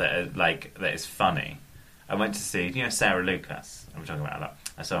art that is funny. I went to see, Sarah Lucas. I'm talking about a lot.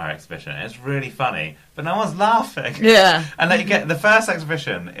 I saw her exhibition. It's really funny, but no one's laughing. Yeah. And like you get the first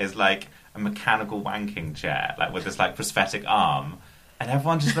exhibition is like a mechanical wanking chair, like with this like prosthetic arm, and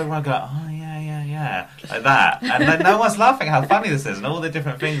everyone just look around and go, oh yeah, like that, and like no one's laughing how funny this is, and all the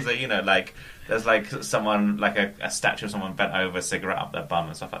different things that like there's like someone like a statue of someone bent over, a cigarette up their bum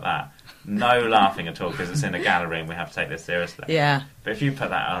and stuff like that. No laughing at all because it's in a gallery and we have to take this seriously. Yeah. But if you put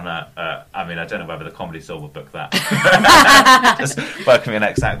that on I mean, I don't know whether the Comedy Store will book that. Just working me an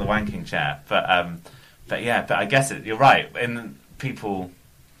exact the wanking chair. But I guess you're right. People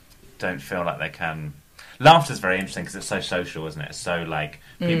don't feel like they can. Laughter's very interesting because it's so social, isn't it? It's so like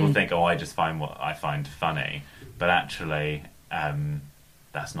people think, I just find what I find funny, but actually,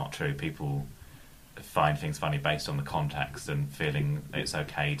 that's not true. People find things funny based on the context and feeling it's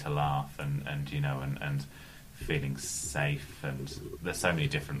okay to laugh and feeling safe, and there's so many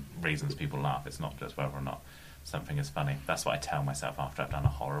different reasons people laugh. It's not just whether or not something is funny. That's what I tell myself after I've done a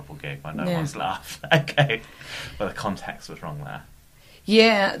horrible gig when no one's laughed. Okay, well, the context was wrong there.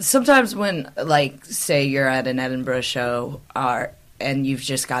 Yeah, sometimes when, like, say you're at an Edinburgh show and you've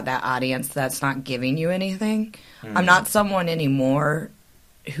just got that audience that's not giving you anything, I'm not someone anymore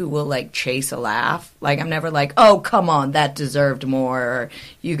who will like chase a laugh. Like, I'm never like, oh, come on, that deserved more, or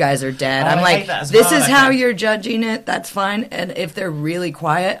you guys are dead. I'm like, this is how you're judging it, that's fine. And if they're really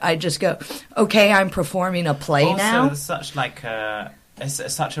quiet, I just go, okay, I'm performing a play now. There's such like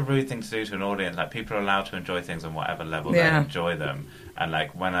it's such a rude thing to do to an audience. Like, people are allowed to enjoy things on whatever level they enjoy them, and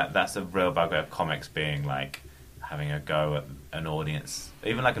like when that's a real bugbear of comics, being like having a go at an audience,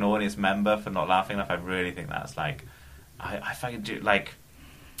 even like an audience member for not laughing enough. I really think that's like I fucking do like.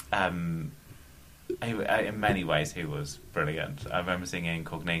 In many ways, he was brilliant. I remember seeing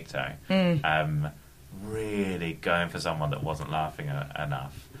Incognito, really going for someone that wasn't laughing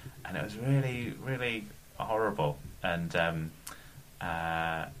enough, and it was really, really horrible. And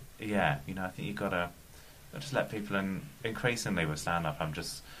I think you gotta just let people in. Increasingly with stand-up, I'm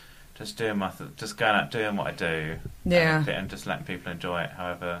just doing just going out doing what I do, and just letting people enjoy it.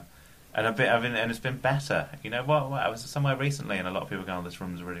 However. And and it's been better. You know what? I was somewhere recently, and a lot of people going, "Oh, this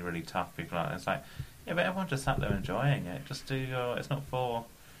room's really, really tough." People are. It's like, yeah, but everyone just sat there enjoying it. Just do your. It's not for.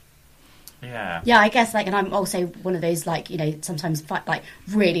 Yeah. Yeah, I guess and I'm also one of those sometimes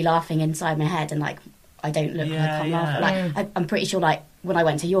really laughing inside my head, and like I don't look like I'm laughing. Like I'm pretty sure when I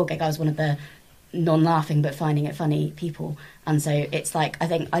went to your gig, I was one of the non-laughing but finding it funny people, and so it's like I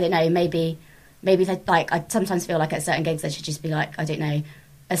don't know, maybe I sometimes feel like at certain gigs there should just be like, I don't know,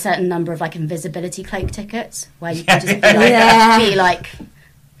 a certain number of invisibility cloak tickets where you can just be like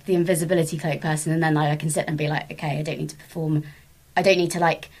the invisibility cloak person, and then I can sit and be like, okay, I don't need to perform, I don't need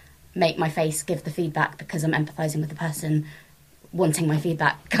to make my face give the feedback because I'm empathising with the person wanting my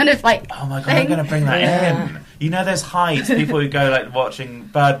feedback, kind of like. Oh my god, thing. I'm going to bring that in. You know, there's hides. People who go bird watching.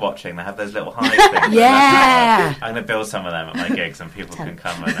 They have those little hide things. Yeah. I'm going to build some of them at my gigs, and people can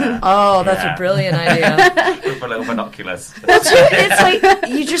come and. That's a brilliant idea. With little binoculars. It's like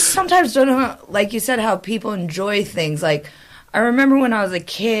you just sometimes don't know, like you said, how people enjoy things. Like, I remember when I was a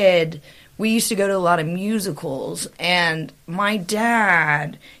kid, we used to go to a lot of musicals, and my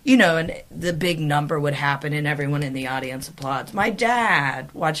dad, and the big number would happen and everyone in the audience applauds. My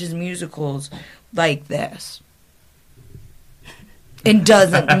dad watches musicals like this and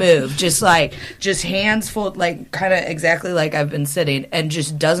doesn't move, just hands fold, kind of exactly like I've been sitting, and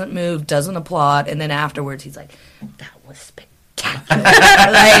just doesn't move, doesn't applaud, and then afterwards he's like, that was spectacular.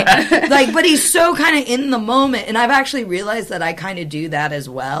 spectacular. But he's so kind of in the moment, and I've actually realized that I kind of do that as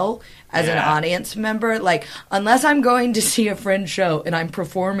well as an audience member. Like, unless I'm going to see a friend show and I'm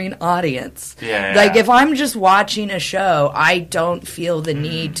performing audience, like if I'm just watching a show, I don't feel the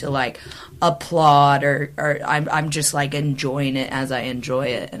need to like applaud or I'm just like enjoying it as I enjoy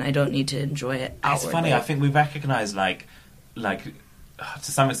it, and I don't need to enjoy it outwardly. It's funny. I think we recognise like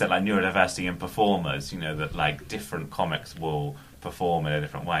to some extent like neurodiversity in performers. You know that like different comics will perform in a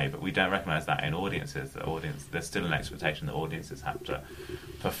different way, but we don't recognise that in audiences. There's still an expectation that audiences have to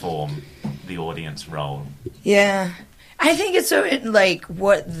perform the audience role. Yeah, I think it's so like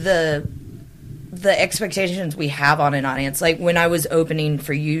what the expectations we have on an audience. Like when I was opening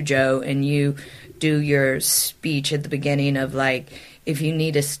for you, Joe, and you do your speech at the beginning of like, if you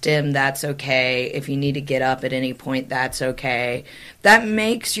need a stim, that's okay. If you need to get up at any point, that's okay. That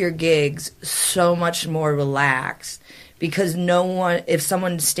makes your gigs so much more relaxed, because no one, if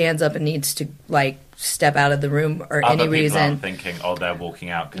someone stands up and needs to like step out of the room or Other any reason, aren't thinking, oh, they're walking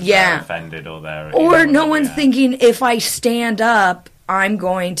out because they're offended, or they're no one's thinking, if I stand up, I'm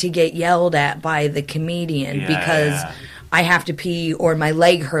going to get yelled at by the comedian because I have to pee, or my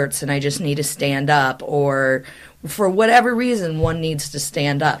leg hurts and I just need to stand up, or for whatever reason one needs to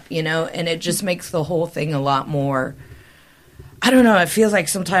stand up, you know, and it just makes the whole thing a lot more, I don't know, it feels like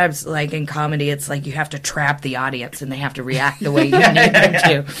sometimes like in comedy it's like you have to trap the audience and they have to react the way you need them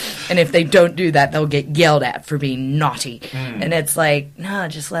to, and if they don't do that they'll get yelled at for being naughty, and it's like, no,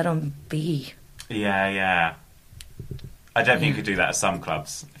 just let them be. I don't think you could do that at some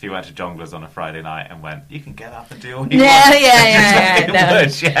clubs. If you went to Jongleurs on a Friday night and went, you can get up and do all you want.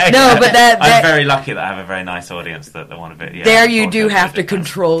 No, but I'm very lucky that I have a very nice audience that want a bit. There you do have to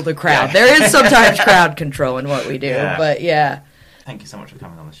control the crowd. There is sometimes crowd control in what we do, but Thank you so much for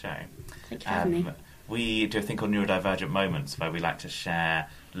coming on the show. Thank you for having me. We do a thing called neurodivergent moments, where we like to share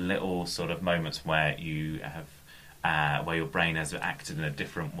little sort of moments where you have where your brain has acted in a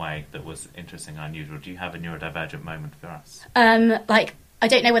different way that was interesting and unusual. Do you have a neurodivergent moment for us? Like, I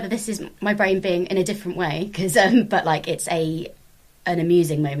don't know whether this is my brain being in a different way, because but like it's an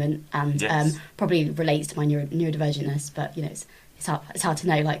amusing moment, and probably relates to my neurodivergentness. But you know, it's hard to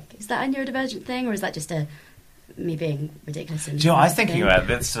know. Like, is that a neurodivergent thing, or is that just me being ridiculous? Do you know, I was thinking about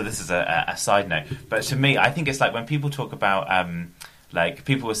this. So this is a side note, but to me, I think it's like when people talk about. Like,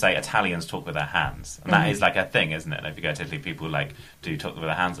 people will say Italians talk with their hands. And that is, like, a thing, isn't it? And if you go to Italy, people, like, do talk with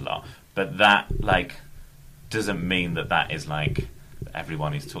their hands a lot. But that, like, doesn't mean that is, like,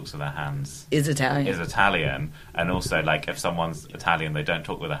 everyone who talks with their hands... Is Italian. And also, like, if someone's Italian, they don't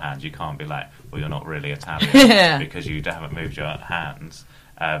talk with their hands, you can't be like, well, you're not really Italian because you haven't moved your hands.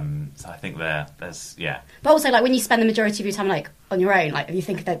 So I think there's. But also, like, when you spend the majority of your time, like, on your own, like, you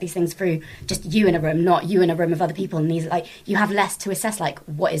think about these things through just you in a room, not you in a room of other people, and these, like, you have less to assess, like,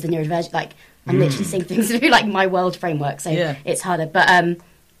 what is the neurodivergent, like, I'm literally seeing things through, like, my world framework, so it's harder.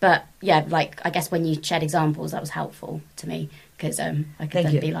 But yeah, like, I guess when you shared examples, that was helpful to me, because I could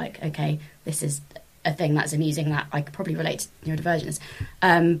then be like, okay, this is a thing that's amusing that I could probably relate to neurodivergence.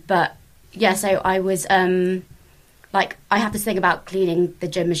 But yeah, so I was... like, I have this thing about cleaning the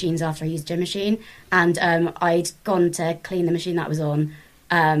gym machines after I use the gym machine, and I'd gone to clean the machine that I was on,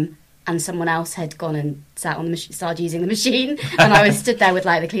 and someone else had gone and sat on the machine, started using the machine, and I was stood there with,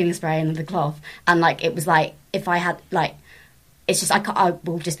 like, the cleaning spray and the cloth, and, like, it was like, if I had, like, it's just, I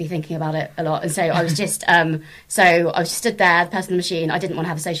will just be thinking about it a lot, and so I was just, so I was just stood there, the person on the machine, I didn't want to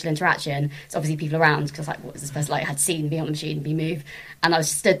have a social interaction, so obviously people around, because, like, what was this person, like, had seen me on the machine, me move, and I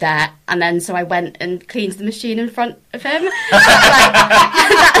was stood there, and then so I went and cleaned the machine in front of him,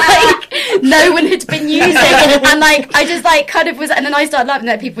 that, like, no one had been using, and, like, I just, like, kind of was, and then I started laughing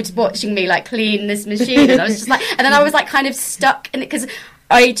at people just watching me, like, clean this machine, and I was just, like, and then I was, like, kind of stuck in it, because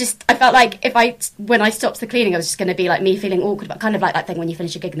I felt like when I stopped the cleaning, I was just going to be like me feeling awkward, but kind of like that thing when you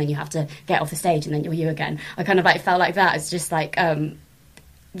finish a gig and then you have to get off the stage and then you're you again. I kind of like felt like that. It's just like, so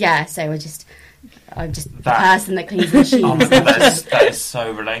I'm just the person that cleans the machines. Oh my God, that is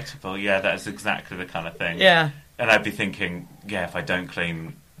so relatable. Yeah, that is exactly the kind of thing. Yeah. And I'd be thinking, if I don't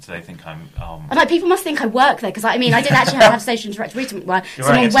clean, do they think I'm... And, like, people must think I work there, because, I mean, I did actually have social interaction recently where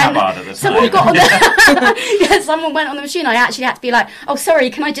someone got on the... someone went on the machine. I actually had to be like, oh, sorry,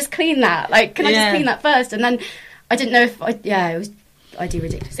 can I just clean that? Like, can I just clean that first? And then I didn't know if... I do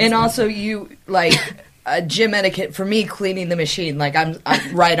ridiculous. And also, you, like... gym etiquette for me, cleaning the machine, like I'm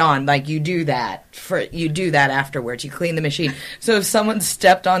right on, like you do that afterwards, you clean the machine. So if someone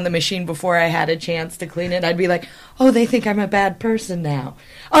stepped on the machine before I had a chance to clean it, I'd be like, oh, they think I'm a bad person now.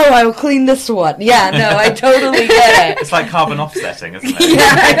 Oh, I will clean this one. Yeah, no, I totally get it. It's like carbon offsetting, isn't it?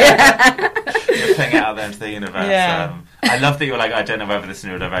 You're putting it out there into the universe. I love that you were like, I don't know whether this is a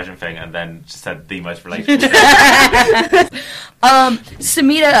neurodivergent thing, and then just said the most relatable thing.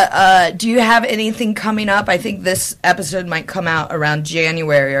 Sumita, do you have anything coming up? I think this episode might come out around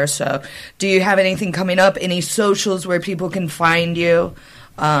January or so. Do you have anything coming up? Any socials where people can find you?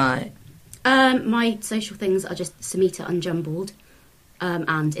 My social things are just Sumita Unjumbled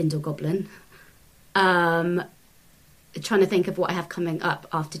and Indoor Goblin. Trying to think of what I have coming up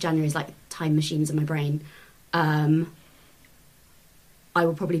after January is like time machines in my brain. I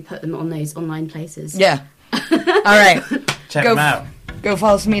will probably put them on those online places. Yeah. All right. Check them out. Go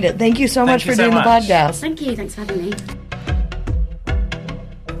follow Sumita. Thank you so much for doing the podcast. Thank you. Thanks for having me.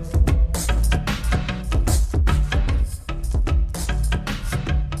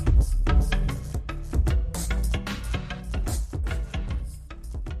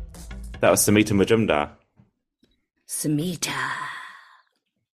 That was Sumita Majumdar. Sumita.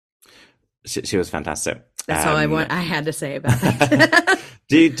 She was fantastic. That's all I had to say about it.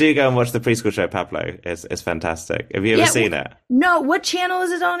 do go and watch the preschool show Pablo. It's fantastic. Have you ever seen it? No. What channel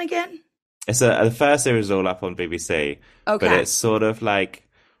is it on again? It's the first series is all up on BBC. Okay. But it's sort of like,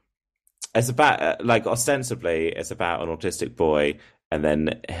 it's about, like, ostensibly it's about an autistic boy, and then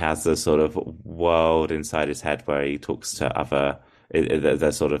it has the sort of world inside his head where he talks to other,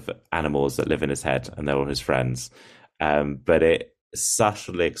 the sort of animals that live in his head, and they're all his friends. But it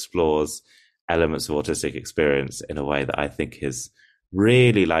subtly explores elements of autistic experience in a way that I think is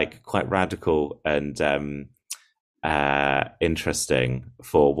really, like, quite radical and interesting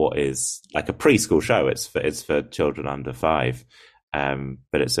for what is like a preschool show. It's for children under 5,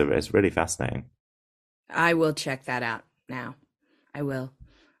 but it's really fascinating. I will check that out now. I will.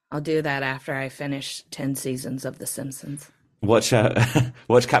 I'll do that after I finish 10 seasons of The Simpsons. Watch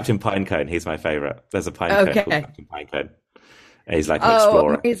Captain Pinecone. He's my favorite. There's a pinecone called Captain Pinecone. He's like an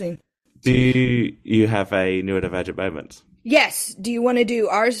explorer. Amazing. Do you have a neurodivergent moment? Yes. Do you want to do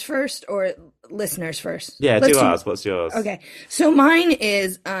ours first or listeners first? Yeah, do ours. What's yours? Okay. So mine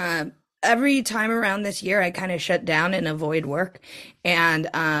is every time around this year, I kind of shut down and avoid work. And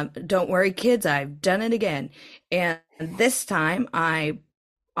don't worry, kids, I've done it again. And this time I,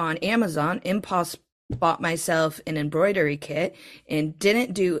 on Amazon, impulse bought myself an embroidery kit and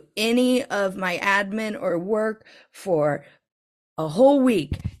didn't do any of my admin or work for a whole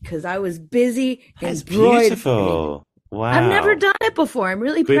week because I was busy That's embroidering. Beautiful. Wow. I've never done it before. I'm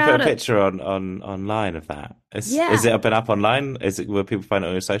really Can we proud put a of it. picture online of that? Yeah. Is it been up online? Will people find it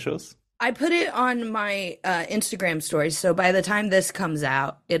on your socials? I put it on my Instagram stories, so by the time this comes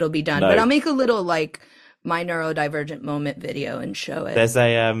out, it'll be done. But I'll make a little, like, my neurodivergent moment video and show it. There's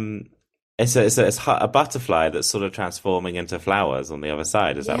it's a butterfly that's sort of transforming into flowers on the other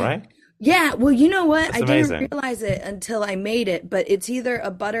side. Is that right? Yeah, well, you know what? That's I amazing. didn't realize it until I made it, but it's either a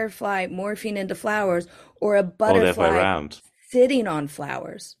butterfly morphing into flowers or a butterfly sitting on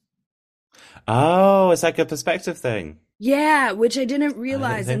flowers. Oh, it's like a perspective thing. Yeah, which I didn't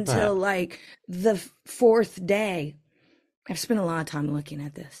realize until like the 4th day. I've spent a lot of time looking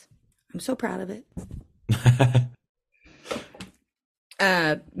at this. I'm so proud of it.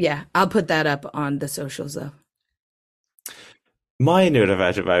 Yeah, I'll put that up on the socials though. My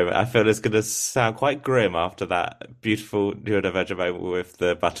neurodivergent moment, I feel, is going to sound quite grim after that beautiful neurodivergent moment with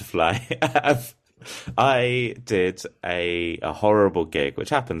the butterfly. I did a horrible gig, which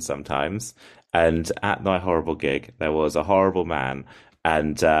happens sometimes. And at my horrible gig, there was a horrible man.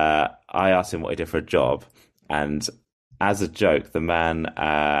 And I asked him what he did for a job. And as a joke, the man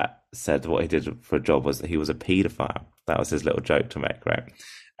said what he did for a job was that he was a paedophile. That was his little joke to make, right?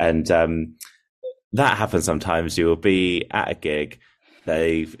 And that happens sometimes. You will be at a gig,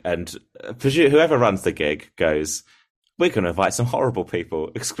 whoever runs the gig goes, we're going to invite some horrible people,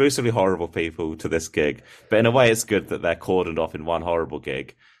 exclusively horrible people to this gig. But in a way, it's good that they're cordoned off in one horrible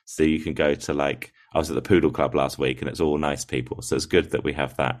gig. So you can go to, like, I was at the Poodle Club last week and it's all nice people. So it's good that we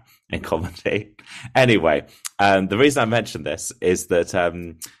have that in comedy. Anyway, the reason I mentioned this is that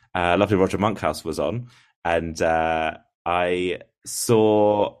lovely Roger Monkhouse was on, and I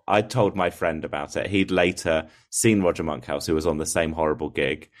told my friend about it. He'd later seen Roger Monkhouse, who was on the same horrible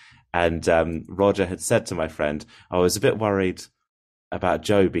gig. And Roger had said to my friend, I was a bit worried about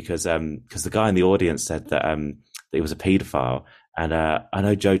Joe because the guy in the audience said that he was a paedophile. And I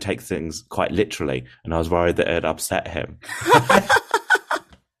know Joe takes things quite literally, and I was worried that it had upset him.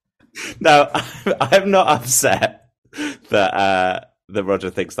 No, I'm not upset that Roger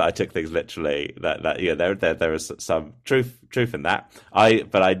thinks that I took things literally. That yeah, there is some truth in that. I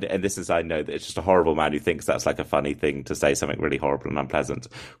know that it's just a horrible man who thinks that's like a funny thing to say, something really horrible and unpleasant.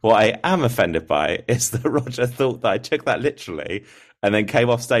 What I am offended by is that Roger thought that I took that literally, and then came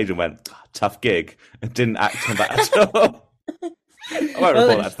off stage and went, tough gig, and didn't act on that at all. I won't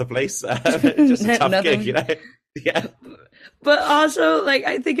report that to the police. Just a tough gig, you know? Yeah. But also, like,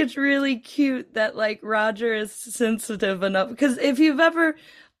 I think it's really cute that, like, Roger is sensitive enough. Because if you've ever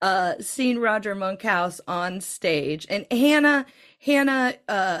seen Roger Monkhouse on stage, and Hannah,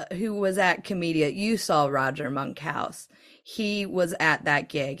 who was at Comedia, you saw Roger Monkhouse. He was at that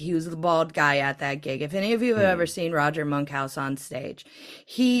gig. He was the bald guy at that gig. If any of you have ever seen Roger Monkhouse on stage,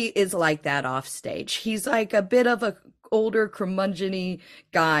 he is like that off stage. He's like a bit of a older curmudgeon-y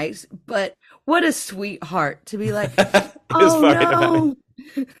guy, but what a sweetheart to be like, oh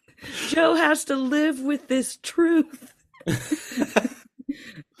no, Joe has to live with this truth.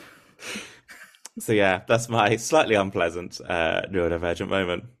 So yeah, that's my slightly unpleasant neurodivergent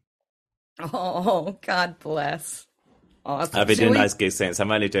moment. Oh, God bless. Awesome. I've been doing nice gigs since.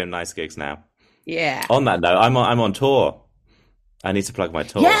 I'm only doing nice gigs now. Yeah. On that note, I'm on tour. I need to plug my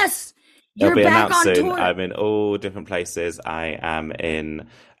tour. Yes, it'll be back announced on soon. tour. I'm in all different places. I am in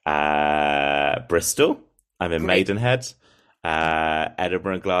Bristol. I'm in Maidenhead,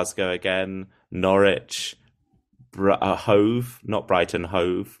 Edinburgh and Glasgow again, Norwich, Hove, not Brighton,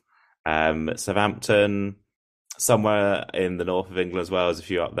 Hove, Southampton, somewhere in the north of England as well. There's a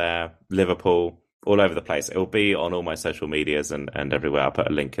few up there, Liverpool, all over the place. It will be on all my social medias and everywhere. I'll put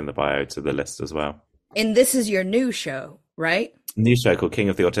a link in the bio to the list as well. And this is your new show, right? New show called King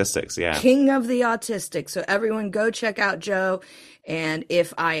of the Autistics, yeah. King of the Autistics. So everyone go check out Joe. And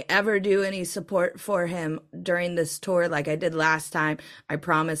if I ever do any support for him during this tour, like I did last time, I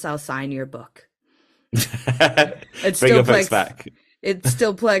promise I'll sign your book. Bring your books back. It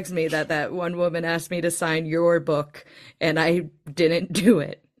still plagues me that one woman asked me to sign your book and I didn't do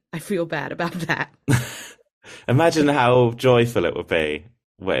it. I feel bad about that. Imagine how joyful it would be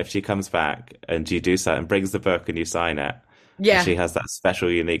if she comes back and you do so and brings the book and you sign it. Yeah. And she has that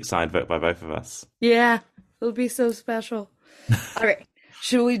special, unique signed book by both of us. Yeah. It'll be so special. All right.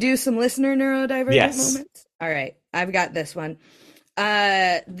 Should we do some listener neurodivergent moments? All right. I've got this one.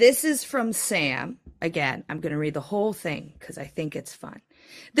 This is from Sam. Again, I'm going to read the whole thing because I think it's fun.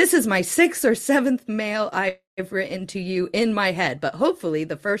 This is my 6th or 7th mail I've written to you in my head, but hopefully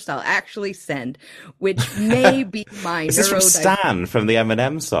the first I'll actually send, which may be my Is this from Stan from the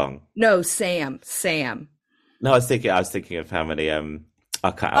Eminem song? No, Sam. No, I was thinking of how many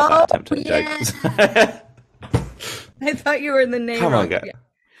I'll cut out that attempt at a joke. I thought you were in the name. Come on, yeah.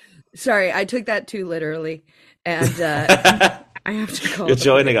 Sorry, I took that too literally. And I have to call. You're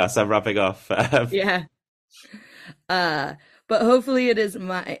joining us. I'm rubbing off. Yeah. But hopefully it is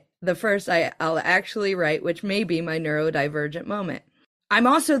the first I'll actually write, which may be my neurodivergent moment. I'm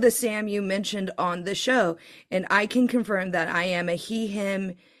also the Sam you mentioned on the show, and I can confirm that I am a he,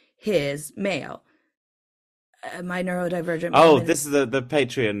 him, his male. My neurodivergent moment. This is the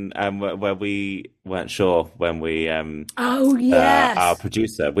Patreon where we weren't sure when we oh yes, our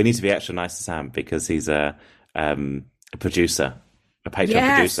producer. We need to be extra nice to Sam because he's a producer, a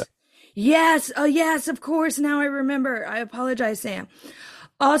Patreon producer. Yes. Oh, yes, of course. Now I remember. I apologize, Sam.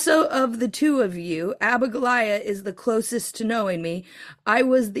 Also, of the two of you, Abigalia is the closest to knowing me. I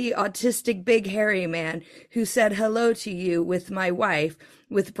was the autistic big hairy man who said hello to you with my wife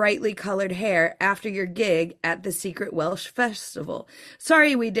with brightly colored hair after your gig at the Secret Welsh Festival.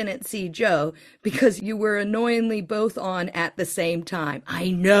 Sorry we didn't see Joe because you were annoyingly both on at the same time.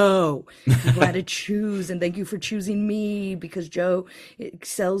 I know. You had to choose, and thank you for choosing me because Joe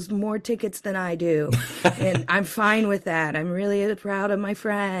sells more tickets than I do. And I'm fine with that. I'm really proud of my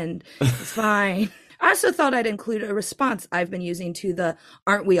friend. It's fine. I also thought I'd include a response I've been using to the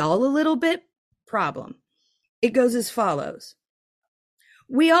 "aren't we all a little bit" problem. It goes as follows.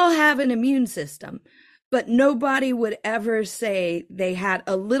 We all have an immune system, but nobody would ever say they had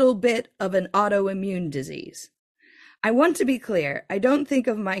a little bit of an autoimmune disease. I want to be clear, I don't think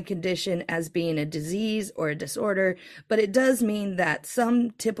of my condition as being a disease or a disorder, but it does mean that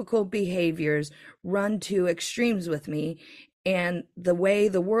some typical behaviors run to extremes with me, and the way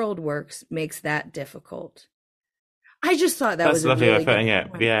the world works makes that difficult. I just thought that was a really good point.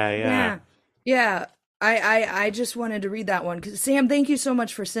 Yeah. I just wanted to read that one because Sam, thank you so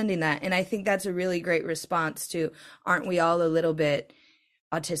much for sending that. And I think that's a really great response to, aren't we all a little bit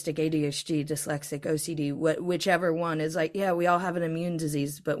autistic, ADHD, dyslexic, OCD, whichever one is like, yeah, we all have an immune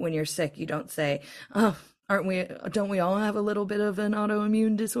disease. But when you're sick, you don't say, oh, don't we all have a little bit of an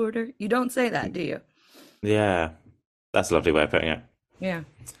autoimmune disorder? You don't say that, do you? Yeah, that's a lovely way of putting it. Yeah.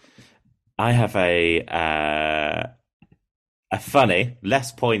 I have a funny,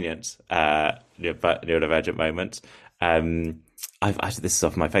 less poignant neurodivergent moment. This is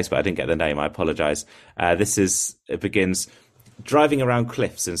off my face, but I didn't get the name. I apologize. It begins, Driving around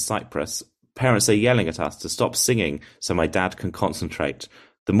cliffs in Cyprus, parents are yelling at us to stop singing so my dad can concentrate.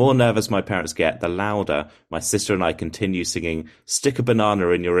 The more nervous my parents get, the louder my sister and I continue singing Stick a Banana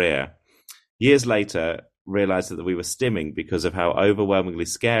in Your Ear. Years later, realised that we were stimming because of how overwhelmingly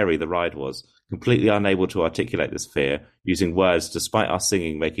scary the ride was, completely unable to articulate this fear, using words despite our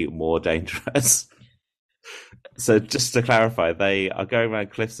singing making it more dangerous. So just to clarify, they are going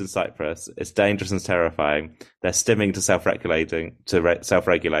around cliffs in Cyprus. It's dangerous and terrifying. They're stimming to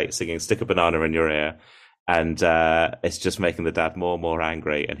self-regulate, singing Stick a Banana in Your Ear. And it's just making the dad more and more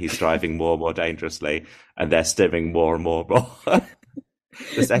angry, and he's driving more and more dangerously, and they're stimming more and more.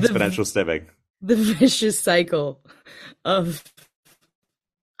 This exponential stimming. The vicious cycle of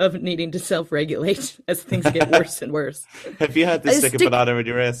needing to self-regulate as things get worse and worse. Have you heard the Stick a Banana in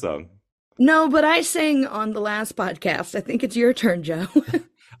Your Ear song? No, but I sang on the last podcast. I think it's your turn, Joe.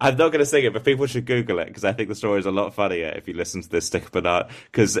 I'm not going to sing it, but people should Google it, because I think the story is a lot funnier if you listen to this Stick a Banana,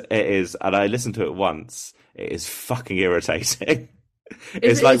 because it is, and I listened to it once, it is fucking irritating.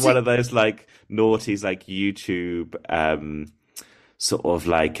 It's like one of those like naughties, like YouTube, sort of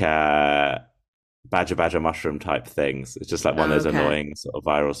like badger mushroom type things. It's just like one of those annoying sort of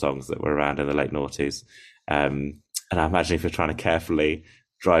viral songs that were around in the late noughties. And I imagine if you're trying to carefully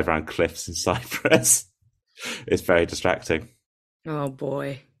drive around cliffs in Cyprus, it's very distracting. Oh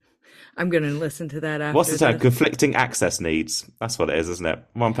boy. I'm going to listen to that after. What's the term? Conflicting access needs. That's what it is, isn't it?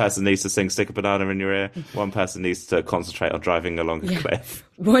 One person needs to sing Stick a Banana in Your Ear. One person needs to concentrate on driving along a cliff.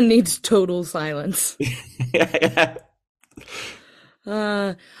 One needs total silence. Yeah.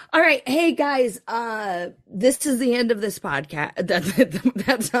 All right. Hey, guys. This is the end of this podcast.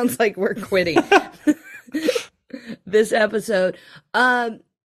 That sounds like we're quitting this episode.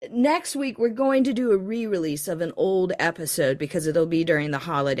 Next week, we're going to do a re-release of an old episode because it'll be during the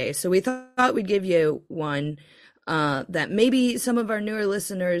holidays. So we thought we'd give you one that maybe some of our newer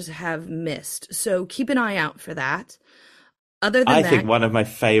listeners have missed. So keep an eye out for that. Other than I that, think one of my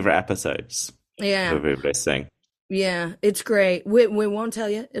favorite episodes. Yeah. We're listening. Yeah, it's great. We won't tell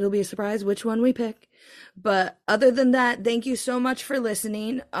you. It'll be a surprise which one we pick. But other than that, thank you so much for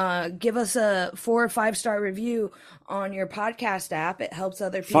listening. Give us a 4 or 5 star review on your podcast app. It helps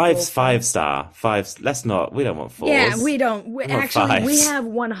other people. 5 star. 5. Let's not. We don't want 4s. Yeah, we don't. Actually, we 5s. have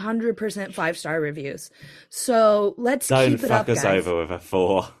 100% 5-star reviews. So let's don't keep it up, fuck us guys. over with a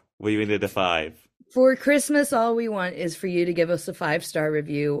 4. We need a 5. For Christmas, all we want is for you to give us a 5-star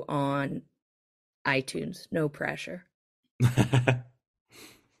review on iTunes. No pressure.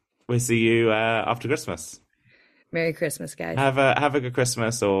 We'll see you after Christmas. Merry Christmas, guys. Have a good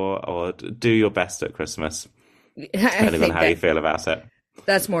Christmas, or do your best at Christmas, depending on how you feel about it.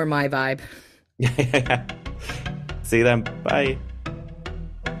 That's more my vibe. See you then. Bye.